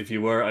haven't, but if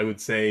you were, I would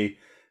say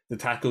the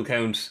tackle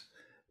count,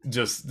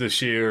 just the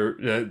sheer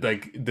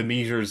the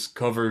meters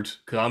covered,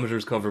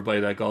 kilometers covered by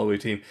that Galway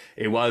team,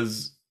 it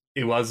was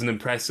an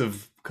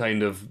impressive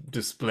kind of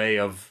display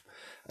of,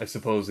 I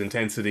suppose,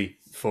 intensity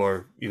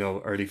for, you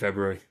know, early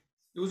February.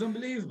 It was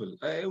unbelievable.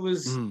 It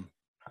was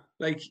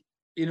like,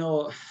 you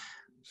know,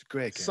 it's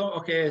great game. So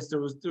okay,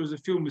 so there was a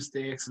few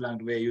mistakes along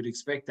the way. You'd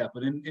expect that,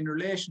 but in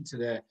relation to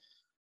the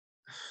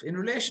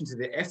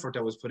effort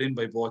that was put in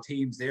by both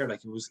teams there,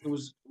 like it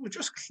was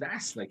just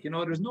class. Like, you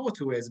know, there's no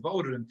two ways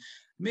about it. And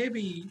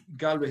maybe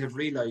Galway have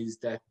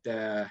realised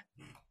that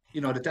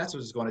you know, that's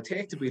what it's going to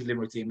take to beat the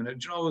Limerick team.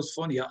 And you know, it was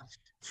funny,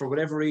 for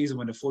whatever reason,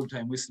 when the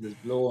full-time whistle is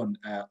blown,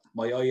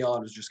 my eye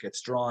always just gets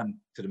drawn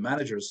to the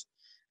managers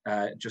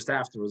just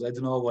afterwards. I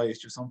don't know why, it's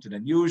just something.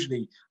 And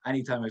usually,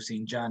 anytime I've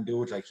seen John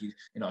do it, like he,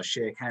 you know,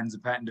 shake hands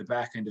and pat in the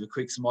back and do a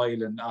quick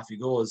smile and off he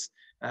goes.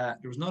 There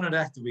was none of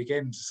that the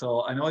weekend.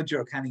 So I know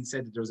Ger Canning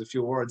said that there was a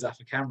few words off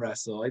the camera.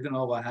 So I don't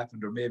know what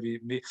happened, or maybe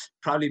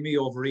probably me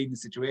overreading the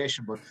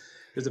situation. But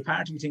there's a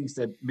part of me thinks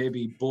that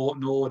maybe both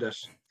know that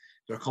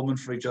they're coming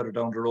for each other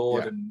down the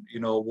road, and you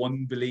know,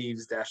 one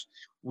believes that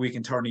we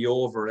can turn you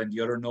over, and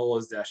the other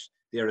knows that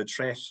they're a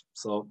threat.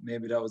 So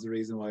maybe that was the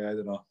reason why. I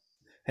don't know.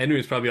 Henry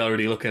was probably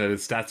already looking at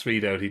his stats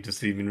readout. He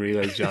just didn't even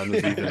realise John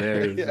was even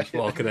there and just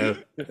walking out.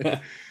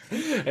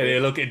 Anyway,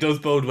 look, it does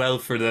bode well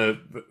for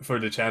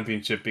the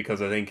championship,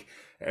 because I think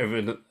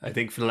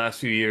for the last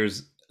few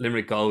years,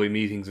 Limerick Galway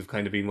meetings have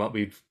kind of been what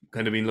we've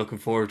kind of been looking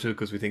forward to,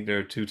 because we think there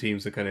are two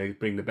teams that kind of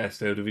bring the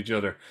best out of each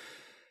other.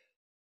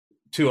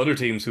 Two other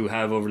teams who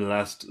have over the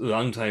last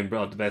long time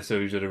brought the best out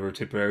of each other were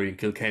Tipperary and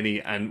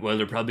Kilkenny, and while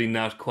they're probably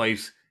not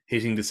quite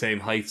hitting the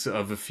same heights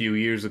of a few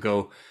years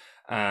ago,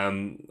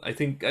 I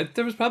think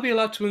there was probably a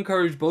lot to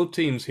encourage both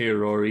teams here,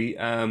 Rory.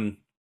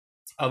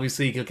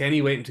 Obviously,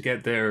 Kilkenny waiting to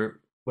get their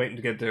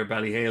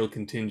Ballyhale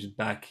contingent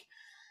back,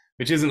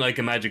 which isn't like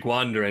a magic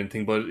wand or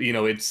anything, but you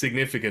know, it's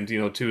significant.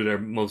 You know, two of their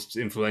most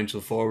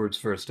influential forwards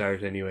for a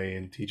start anyway,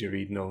 in TJ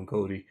Reid and Owen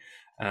Cody,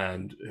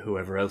 and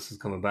whoever else is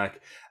coming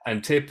back.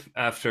 And Tip,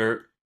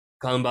 after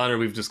Colin Bonner,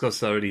 we've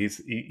discussed already,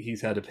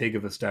 he's had a pig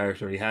of a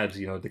start, or he had,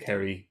 you know, the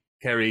Kerry,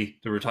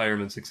 the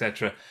retirements,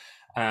 etc.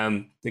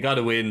 They got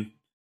a win.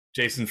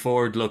 Jason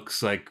Ford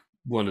looks like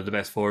one of the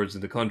best forwards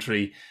in the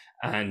country,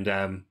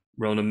 and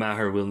Ronan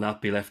Maher will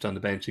not be left on the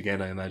bench again,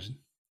 I imagine.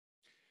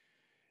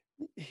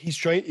 He's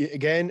trying,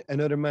 again,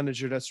 another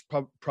manager that's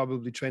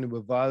probably trying to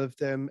evolve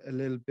them a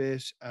little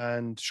bit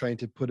and trying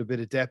to put a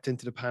bit of depth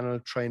into the panel.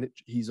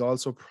 He's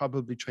also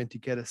probably trying to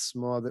get a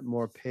small bit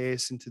more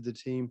pace into the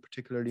team,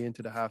 particularly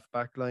into the half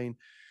back line.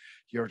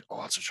 You're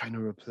also trying to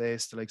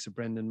replace the likes of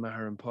Brendan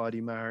Maher and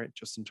Paddy Maher,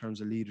 just in terms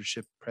of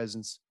leadership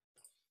presence,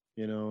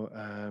 you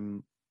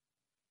know.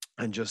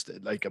 And just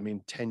like, I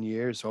mean, 10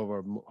 years,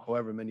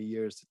 however many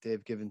years that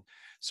they've given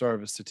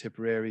service to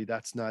Tipperary,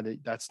 that's not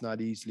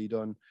easily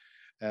done.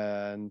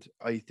 And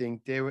I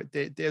think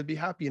they'll be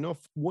happy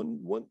enough.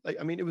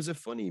 I mean, it was a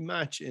funny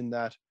match in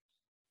that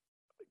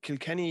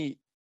Kilkenny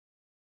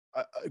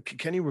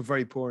were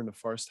very poor in the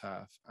first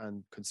half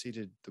and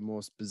conceded the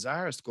most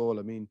bizarrest goal.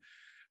 I mean,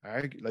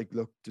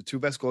 look, the two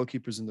best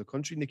goalkeepers in the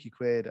country, Nicky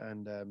Quaid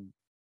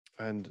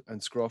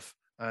and Scruff,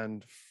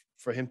 and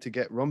for him to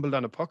get rumbled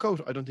on a puck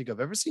out, I don't think I've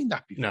ever seen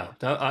that before. No,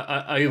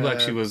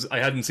 I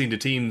hadn't seen the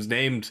teams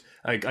named.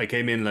 I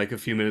came in like a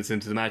few minutes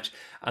into the match,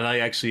 and I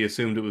actually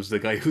assumed it was the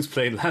guy who's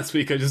playing last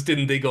week. I just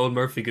didn't think Owen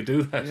Murphy could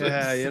do that.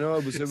 Yeah, you know,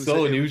 it was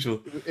so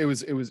unusual. It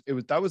was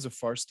that was a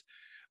first,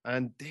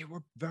 and they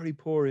were very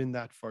poor in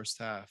that first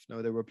half.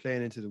 Now, they were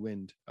playing into the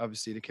wind.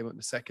 Obviously, they came out in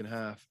the second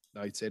half.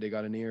 I'd say they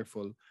got an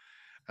earful,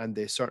 and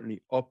they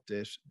certainly upped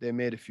it. They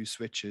made a few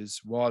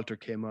switches. Walter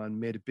came on,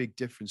 made a big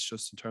difference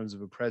just in terms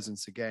of a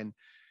presence again.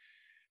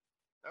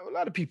 Now, a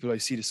lot of people I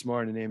see this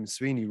morning, Eamon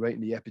Sweeney,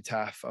 writing the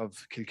epitaph of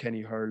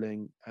Kilkenny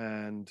hurling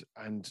and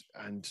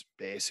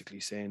basically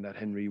saying that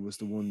Henry was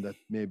the one that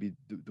maybe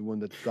the one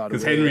that got away.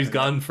 Because Henry's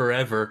gone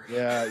forever.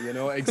 Yeah,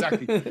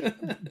 exactly.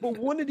 But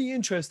one of the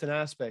interesting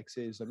aspects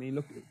is, I mean,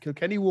 look,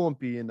 Kilkenny won't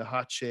be in the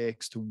hot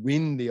shakes to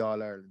win the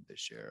All Ireland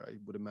this year, I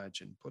would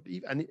imagine. But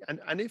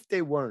and if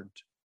they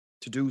weren't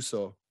to do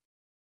so,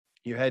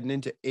 you're heading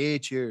into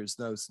 8 years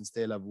now since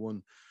they'll have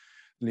won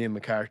Liam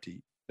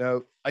McCarthy.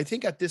 Now, I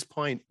think at this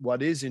point,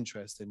 what is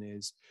interesting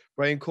is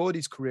Brian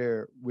Cody's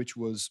career, which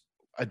was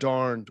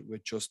adorned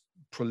with just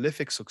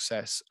prolific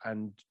success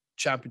and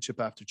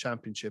championship after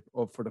championship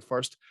for the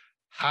first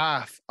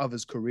half of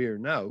his career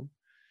now,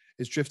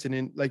 is drifting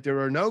in. Like,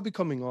 there are now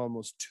becoming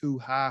almost two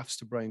halves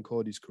to Brian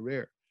Cody's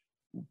career,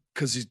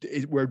 because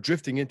we're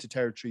drifting into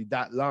territory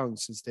that long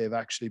since they've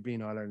actually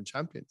been All-Ireland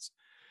champions.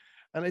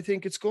 And I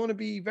think it's going to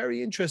be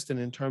very interesting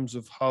in terms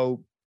of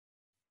how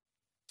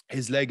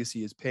his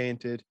legacy is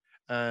painted.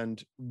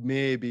 And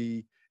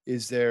maybe will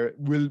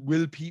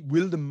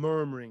the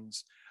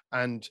murmurings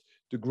and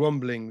the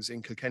grumblings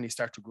in Kilkenny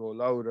start to grow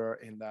louder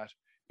in that,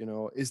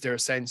 is there a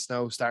sense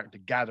now starting to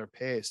gather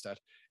pace that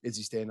is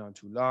he staying on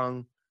too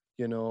long,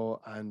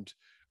 and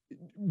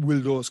will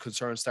those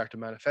concerns start to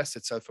manifest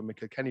itself from a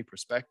Kilkenny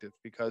perspective?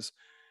 Because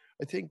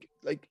I think,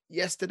 like,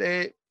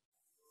 yesterday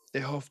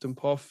they huffed and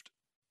puffed.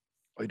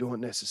 I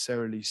don't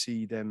necessarily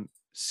see them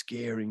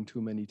scaring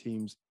too many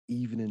teams,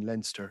 even in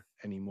Leinster,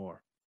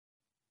 anymore.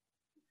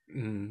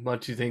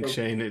 What do you think,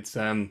 Shane? It's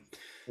for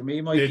me,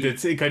 Mikey,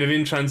 it's a kind of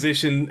in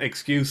transition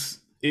excuse.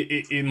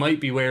 It might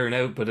be wearing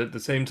out, but at the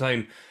same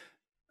time,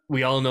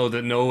 we all know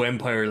that no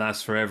empire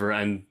lasts forever,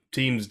 and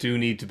teams do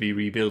need to be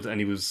rebuilt. And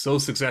he was so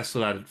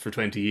successful at it for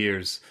 20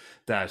 years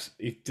that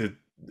it's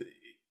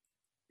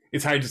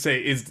hard to say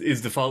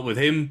is the fault with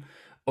him,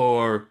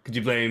 or could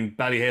you blame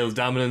Ballyhale's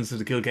dominance of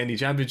the Kilkenny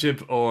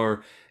Championship,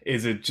 or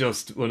is it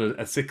just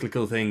a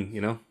cyclical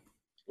thing?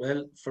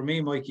 Well, for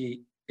me,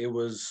 Mikey, it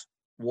was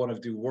one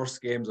of the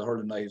worst games of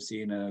hurling I've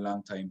seen in a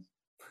long time.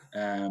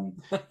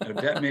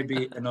 That may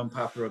be an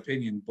unpopular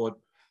opinion, but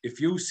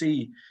if you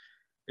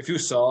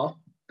saw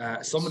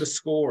some of the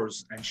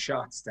scores and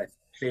shots that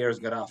players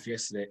got off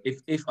yesterday,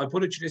 if I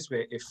put it this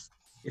way, if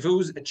it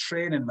was a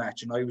training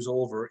match and I was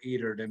over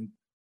either them,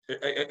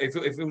 if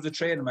it was a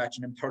training match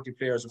and them 30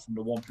 players are from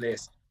the one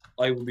place,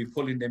 I would be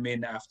pulling them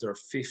in after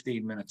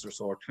 15 minutes or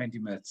so, or 20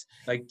 minutes.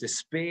 Like, the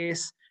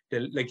space.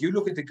 You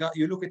look at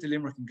the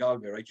Limerick and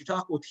Galway, right? You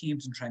talk about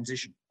teams in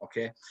transition,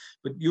 okay?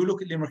 But you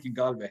look at Limerick and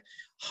Galway.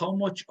 How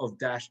much of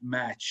that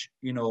match,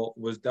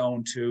 was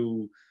down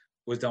to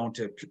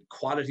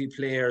quality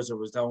players, or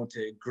was down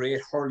to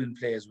great hurling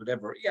players,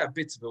 whatever? Yeah,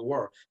 bits of it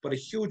were, but a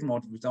huge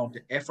amount was down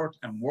to effort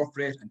and work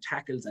rate and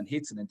tackles and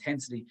hits and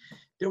intensity.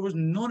 There was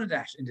none of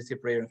that in the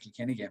Tipperary and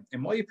Kilkenny game, in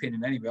my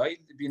opinion. Anyway,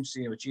 I'd be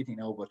interested in what you think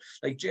now. But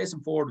like,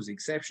 Jason Ford was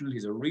exceptional.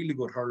 He's a really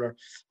good hurler,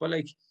 but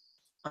like,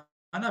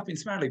 I'm not being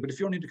smart, but if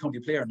you're an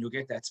inter-county player and you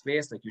get that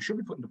space, like, you should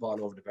be putting the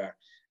ball over the bar.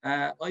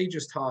 I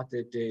just thought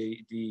that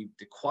the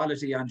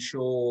quality on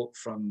show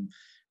from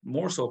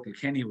more so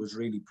Kilkenny was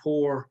really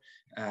poor.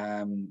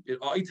 I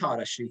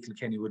thought actually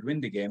Kilkenny would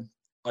win the game.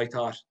 I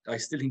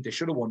still think they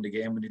should have won the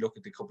game when you look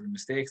at the couple of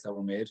mistakes that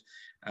were made.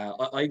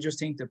 I just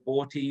think that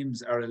both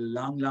teams are a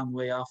long, long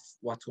way off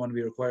what's going to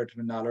be required to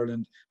win All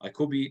Ireland. I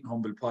could be eating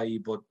humble pie,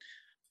 but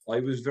I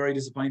was very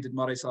disappointed in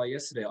what I saw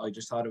yesterday. I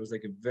just thought it was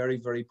like a very,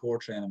 very poor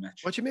training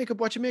match. What you make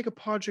of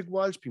Padraig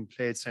Walsh being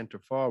played centre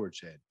forward,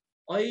 Shane?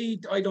 I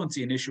don't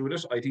see an issue with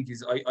it. I think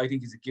he's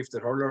a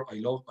gifted hurler. I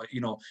love, like, you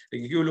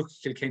look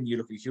at Kilkenny, you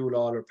look at Hugh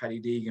Lawler, Paddy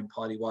Deegan,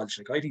 Paddy Walsh.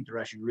 Like, I think they're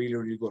actually really,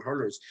 really good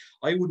hurlers.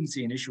 I wouldn't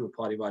see an issue with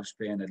Paddy Walsh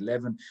playing at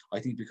 11. I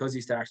think because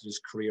he started his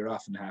career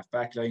off in the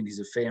half-back line, he's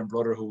a Fane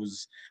brother who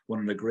was one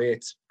of the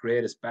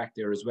greatest back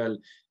there as well.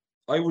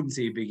 I wouldn't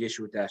see a big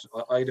issue with that.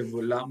 I'd have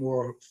a lot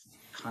more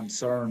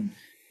concern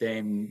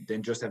than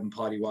just having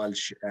Paddy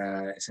Walsh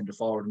centre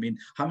forward. I mean,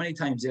 how many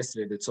times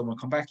yesterday did someone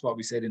come back to what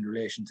we said in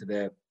relation to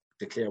the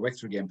Clare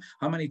Wexford game?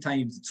 How many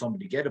times did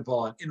somebody get a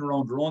ball in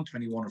around their own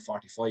 21 or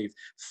 45,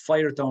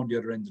 fire it down the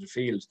other end of the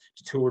field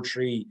to 2 or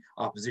 3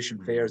 opposition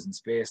players in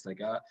space?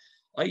 Like,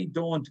 I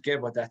don't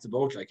get what that's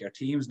about. Like, our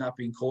team's not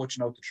being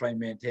coaching out to try and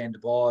maintain the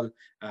ball.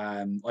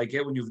 I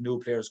get when you've new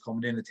players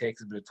coming in, it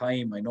takes a bit of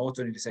time. I know it's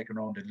only the second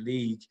round of the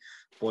league,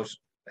 but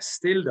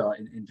still, though,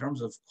 in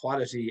terms of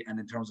quality and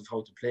in terms of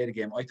how to play the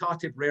game, I thought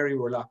Tipperary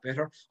were a lot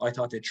better. I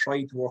thought they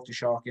tried to work the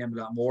short game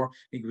a lot more.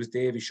 I think it was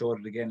Davy showed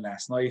it again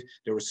last night.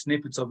 There were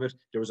snippets of it.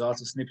 There was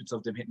also snippets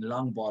of them hitting the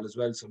long ball as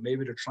well. So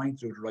maybe they're trying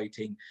to do the right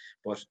thing.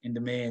 But in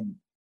the main,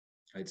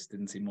 I just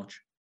didn't see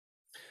much.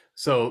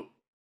 So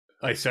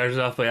I started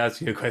off by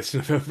asking you a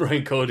question about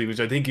Brian Cody, which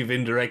I think you've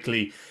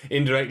indirectly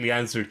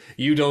answered.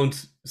 You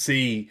don't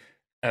see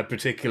a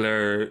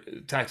particular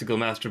tactical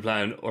master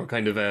plan or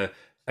kind of a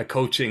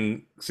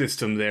coaching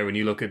system there when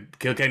you look at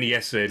Kilkenny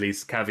yesterday, at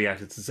least, caveat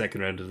it's the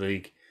second round of the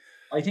league.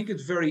 I think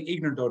it's very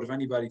ignorant out of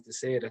anybody to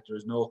say that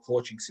there's no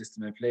coaching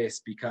system in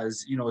place,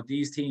 because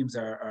these teams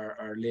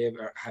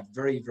have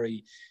very,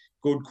 very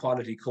good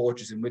quality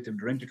coaches in with them.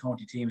 They're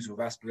inter-county teams who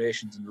have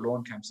aspirations in their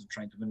own camps of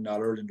trying to win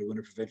All-Ireland or win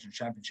a provincial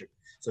championship.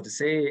 So to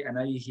say, and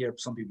I hear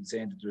some people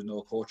saying that there's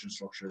no coaching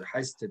structure, that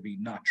has to be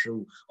not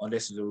true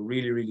unless there's a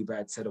really, really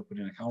bad setup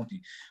within a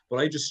county. But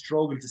I just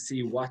struggled to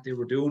see what they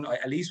were doing.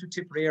 At least with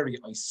Tipperary,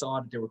 I saw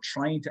that they were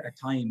trying to, at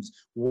times,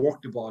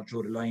 work the ball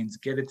through the lines,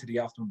 get it to the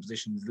optimum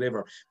position to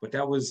deliver. But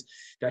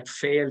that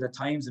failed at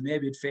times, and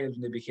maybe it failed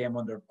when they became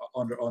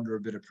under a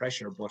bit of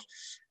pressure. But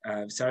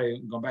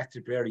sorry, going back to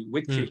Tipperary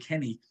with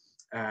Kilkenny.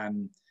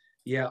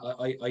 Yeah,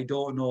 I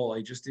don't know.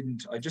 I just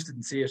didn't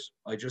see it.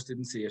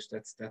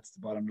 That's the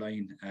bottom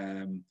line.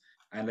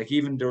 And like,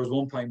 even there was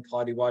one point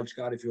Paddy Walsh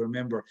got, if you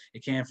remember,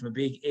 it came from a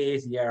big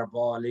 80-yard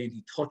ball in.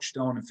 He touched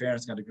down, in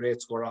fairness, got a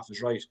great score off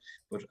his right.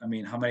 But I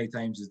mean, how many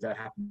times has that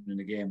happened in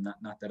a game?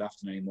 Not that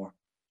often anymore.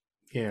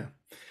 Yeah.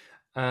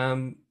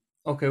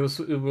 Okay,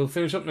 we'll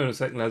finish up now in a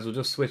second, lads. We'll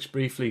just switch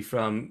briefly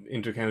from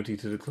intercounty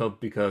to the club,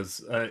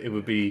 because it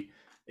would be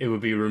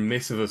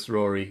remiss of us,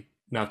 Rory,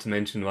 not to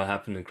mention what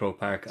happened in Croke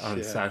Park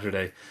on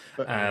Saturday.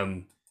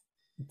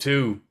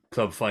 2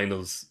 club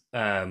finals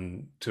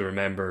to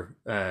remember,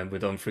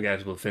 with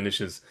unforgettable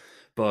finishes.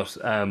 But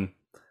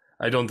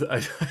I don't.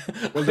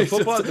 Well,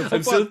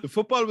 the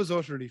football was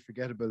utterly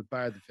forgettable,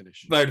 bar the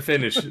finish. But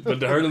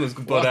the hurling was.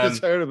 But what a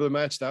terrible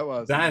match that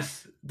was.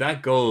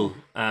 That goal.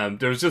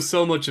 There was just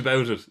so much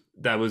about it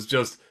that was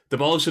just, the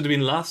ball should have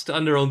been lost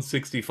on their own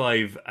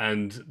 65,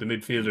 and the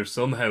midfielder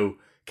somehow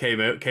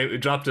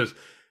dropped it.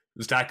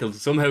 Was tackled,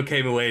 somehow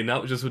came away,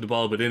 not just with the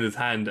ball but in his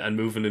hand and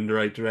moving in the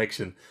right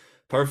direction.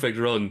 Perfect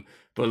run.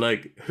 But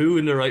like, who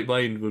in their right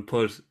mind would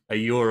put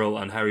 €1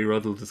 on Harry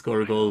Ruddle to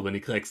score a goal when he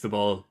collects the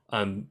ball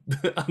on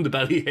the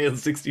Ballyhale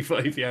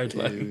 65-yard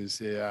line? It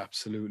was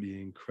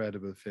absolutely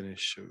incredible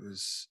finish. It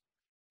was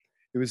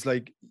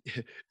like,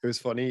 it was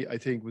funny. I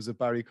think, was it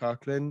Barry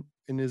Coughlin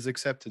in his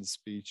acceptance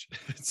speech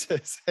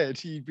said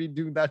he'd been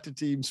doing that to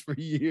teams for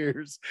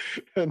years,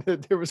 and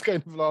there was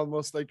kind of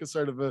almost like a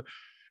sort of an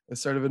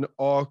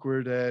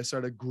awkward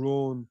sort of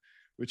groan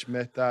which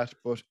met that.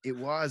 But it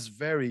was a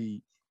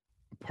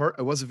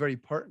very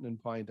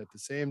pertinent point at the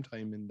same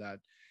time, in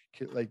that,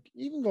 like,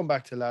 even going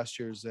back to last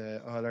year's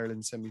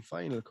All-Ireland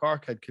semi-final,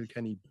 Cork had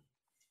Kilkenny,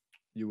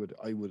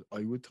 I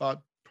would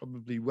thought,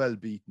 probably well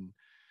beaten,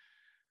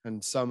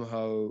 and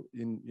somehow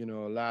in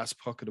last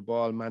puck of the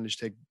ball managed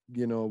to,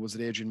 was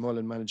it Adrian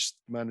Mullen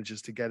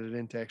manages to get it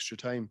into extra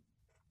time.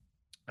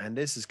 And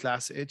this is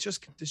class. It's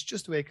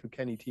just the way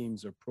Kilkenny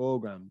teams are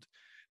programmed.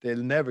 They'll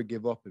never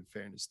give up, in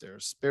fairness. Their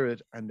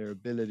spirit and their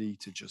ability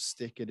to just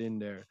stick it in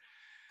there,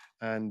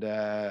 and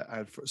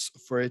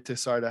for it to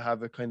sort of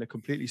have a kind of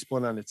completely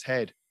spun on its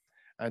head,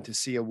 and to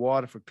see a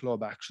Waterford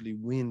club actually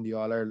win the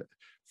All-Ireland,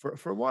 for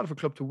a Waterford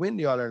club to win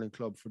the All-Ireland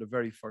club for the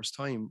very first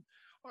time,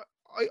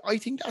 I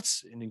think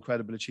that's an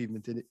incredible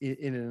achievement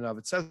in and of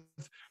itself,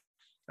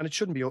 and it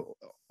shouldn't be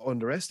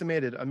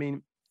underestimated. I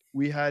mean,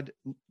 we had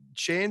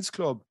Shane's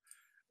club.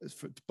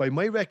 By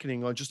my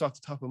reckoning, on just off the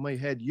top of my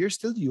head, you're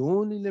still the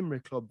only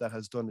Limerick club that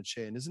has done it,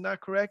 Shane. Isn't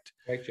that correct?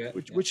 Correct, yeah.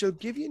 Which will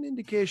give you an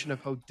indication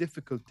of how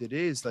difficult it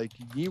is. Like,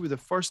 you were the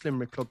first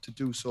Limerick club to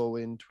do so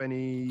in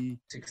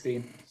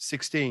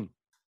 2016.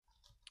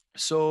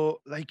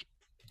 So, like,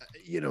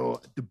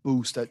 the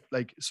boost that,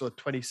 like, so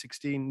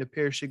 2016, the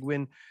Piercing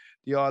win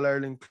the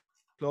All-Ireland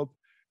club,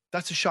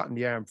 that's a shot in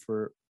the arm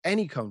for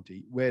any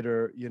county,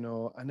 whether,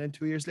 and then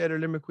 2 years later,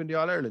 Limerick win the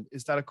All-Ireland.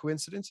 Is that a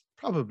coincidence?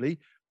 Probably.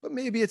 But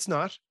maybe it's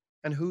not.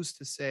 And who's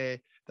to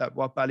say that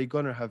what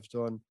Ballygunner have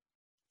done,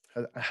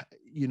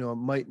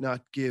 might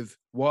not give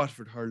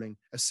Waterford hurling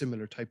a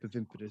similar type of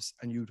impetus,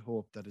 and you'd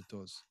hope that it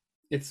does.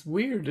 It's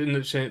weird, isn't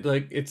it, Shane?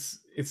 Like,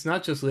 it's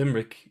not just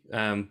Limerick.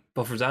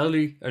 Buffers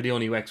Alley are the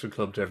only Wexford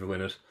club to ever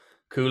win it.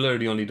 Coola are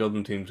the only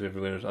Dublin team to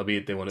ever win it,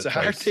 albeit they won it twice. It's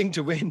a hard thing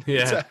to win.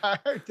 Yeah. It's a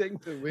hard thing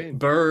to win.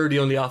 Burr are the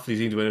only Offaly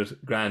team to win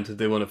it. Granted,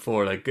 they won it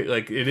 4. Like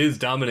it is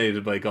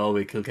dominated by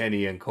Galway,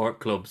 Kilkenny and Cork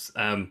clubs.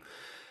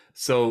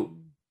 So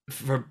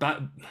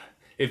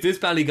if this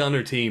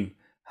Ballygunner team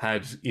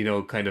had,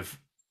 kind of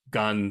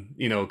gone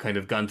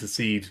to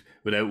seed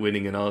without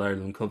winning an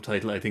All-Ireland Cup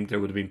title, I think there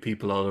would have been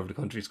people all over the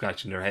country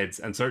scratching their heads.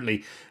 And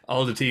certainly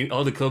all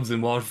the clubs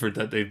in Waterford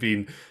that they've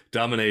been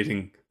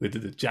dominating with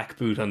the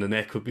jackboot on the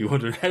neck would be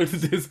wondering, how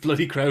does this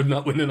bloody crowd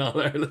not win an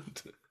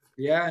All-Ireland?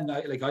 Yeah, and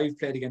I've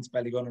played against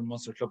Ballygunner and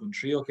Munster Club on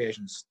 3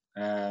 occasions.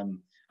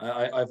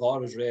 I've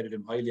always rated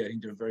them highly. I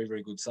think they're a very,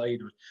 very good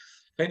side. But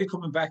kind of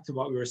coming back to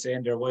what we were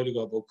saying there a while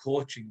ago about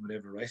coaching,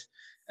 whatever, right?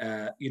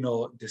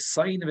 The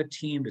sign of a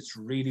team that's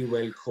really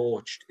well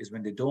coached is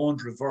when they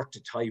don't revert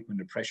to type when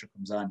the pressure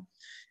comes on.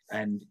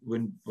 And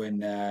when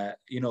Ballygunner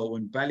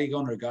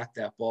got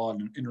that ball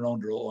in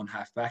around their own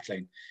half back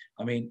line,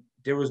 I mean,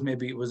 was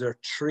there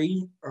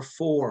 3 or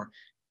 4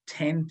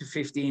 10 to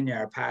 15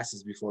 yard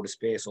passes before the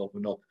space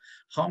opened up.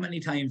 How many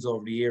times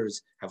over the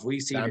years have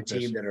we seen a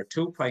team that are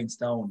 2 points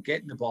down,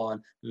 getting the ball,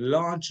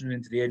 launching it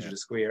into the edge of the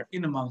square,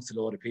 in amongst a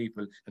load of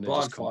people, and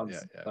ball falls.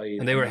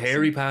 And they were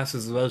hairy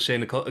passes as well,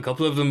 Shane. A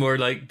couple of them were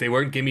they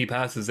weren't gimme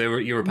passes.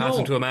 You were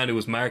passing to a man who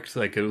was marked,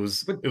 like it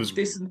was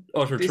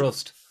utter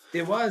trust.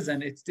 It was,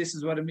 and this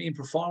is what I mean.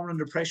 Performing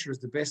under pressure is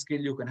the best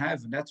skill you can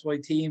have, and that's why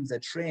teams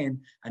that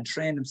train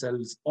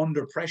themselves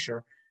under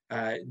pressure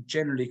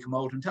generally come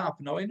out on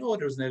top. Now, I know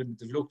there's an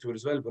element of luck to it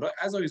as well, but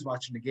as I was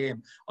watching the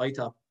game, I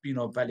thought,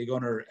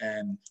 Ballygunner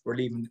were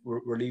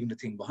leaving the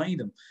thing behind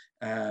them.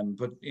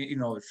 But,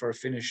 for a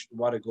finish,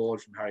 what a goal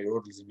from Harry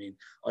Ruddles. I mean,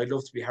 I'd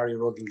love to be Harry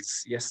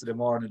Ruddles yesterday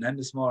morning and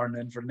this morning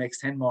and for the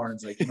next 10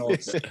 mornings.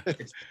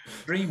 It's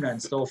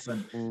dreamland stuff.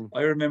 And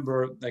I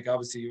remember,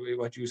 obviously,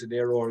 what you said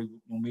there, Rory,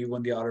 when we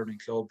won the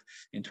All-Ireland Club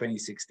in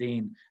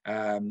 2016,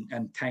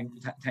 and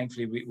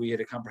thankfully we had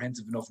a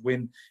comprehensive enough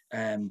win,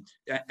 and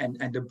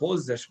the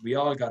buzz that we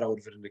all got out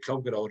of it and the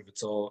club got out of it.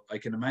 So I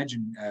can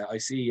imagine, I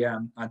see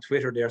on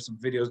Twitter there some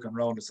videos going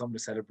around of some of the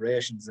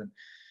celebrations, and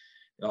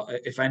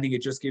if anything,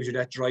 it just gives you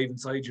that drive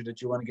inside you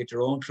that you want to get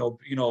your own club,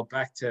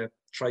 back to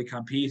try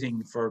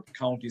competing for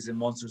counties and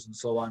Munsters and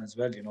so on as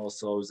well.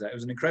 So it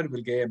was an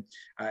incredible game.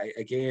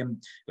 A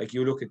game like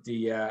you look at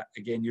the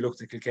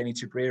Kilkenny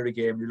Tipperary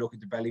game, you look at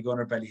the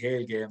Ballygunner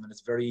Ballyhale game, and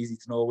it's very easy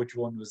to know which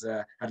one was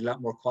had a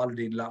lot more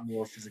quality and a lot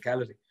more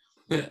physicality.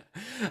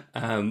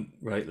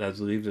 Right, lads,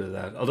 we'll leave it at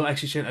that. Although,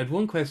 actually, Shane, I had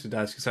one question to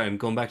ask you. Sorry, I'm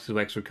going back to the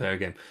Wexford-Clare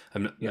game.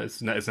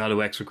 It's not a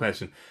Wexford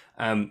question.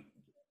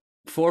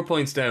 4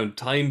 points down,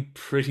 time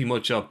pretty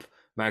much up.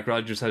 Mark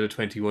Rogers had a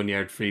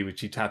 21-yard free, which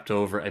he tapped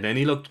over, and then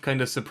he looked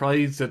kind of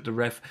surprised at the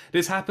ref.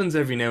 This happens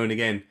every now and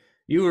again.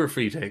 You were a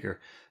free taker.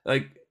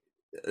 Like,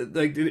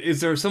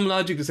 is there some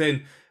logic to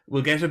saying,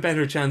 we'll get a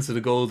better chance at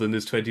a goal than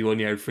this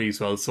 21-yard free,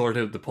 so I'll sort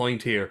out the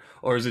point here?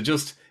 Or is it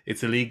just,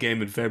 it's a league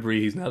game in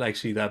February, he's not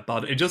actually that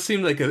bad? It just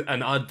seemed like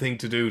an odd thing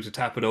to do, to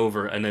tap it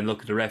over and then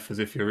look at the ref as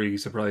if you're really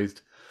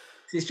surprised.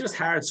 It's just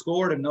hard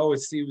scored, and no,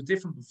 it was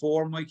different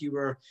before, Mikey,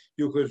 where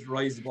you could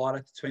rise the ball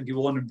at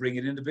 21 and bring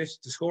it in a bit.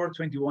 To score a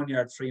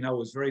 21-yard free now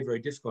is very, very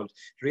difficult.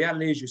 The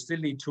reality is you still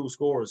need 2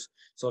 scores.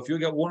 So if you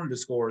get one of the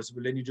scores,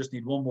 well, then you just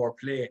need one more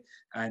play.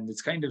 And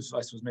it's kind of,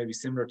 I suppose, maybe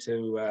similar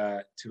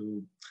to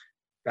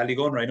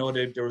Ballygunner. I know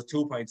that there was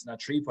 2 points,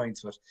 not 3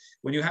 points, but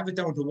when you have it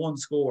down to 1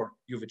 score,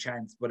 you have a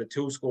chance. But at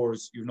 2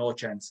 scores, you've no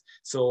chance.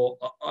 So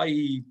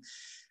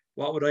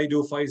what would I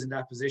do if I was in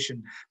that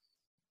position?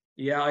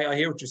 Yeah, I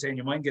hear what you're saying.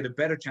 You might get a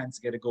better chance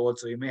to get a goal,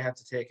 so you may have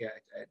to take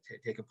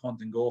a punt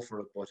and go for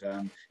it. But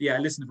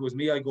listen, if it was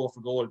me, I'd go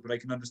for goal. But I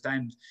can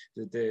understand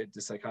the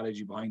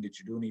psychology behind it.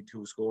 You do need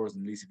 2 scores,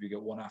 and at least if you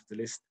get one off the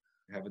list,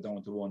 you have it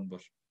down to 1.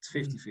 But it's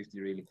 50-50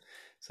 really.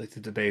 It's like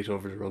the debate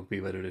over the rugby,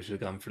 whether they should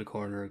have gone for the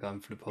corner or gone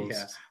for the post.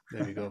 Yeah.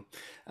 There you go.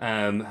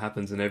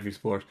 Happens in every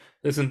sport.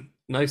 Listen,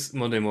 nice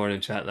Monday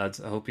morning chat,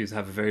 lads. I hope you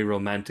have a very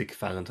romantic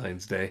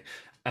Valentine's Day.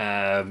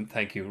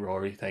 Thank you,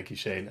 Rory. Thank you,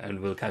 Shane.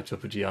 And we'll catch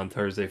up with you on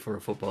Thursday for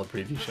a football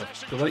preview show.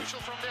 Goodbye.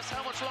 From this,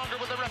 how much longer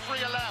will the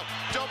referee allow?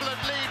 Dublin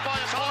lead by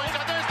a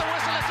point, and there's the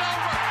whistle. It's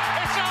over.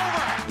 It's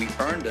over. We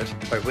earned it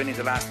by winning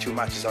the last 2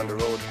 matches on the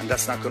road, and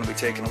that's not going to be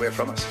taken away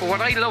from us. But what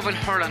I love in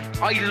hurling,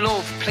 I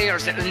love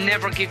players that will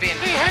never give in.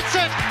 He hits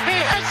it.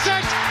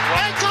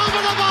 It's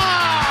over the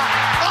bar.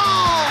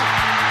 Oh,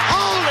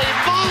 holy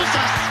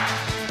Moses.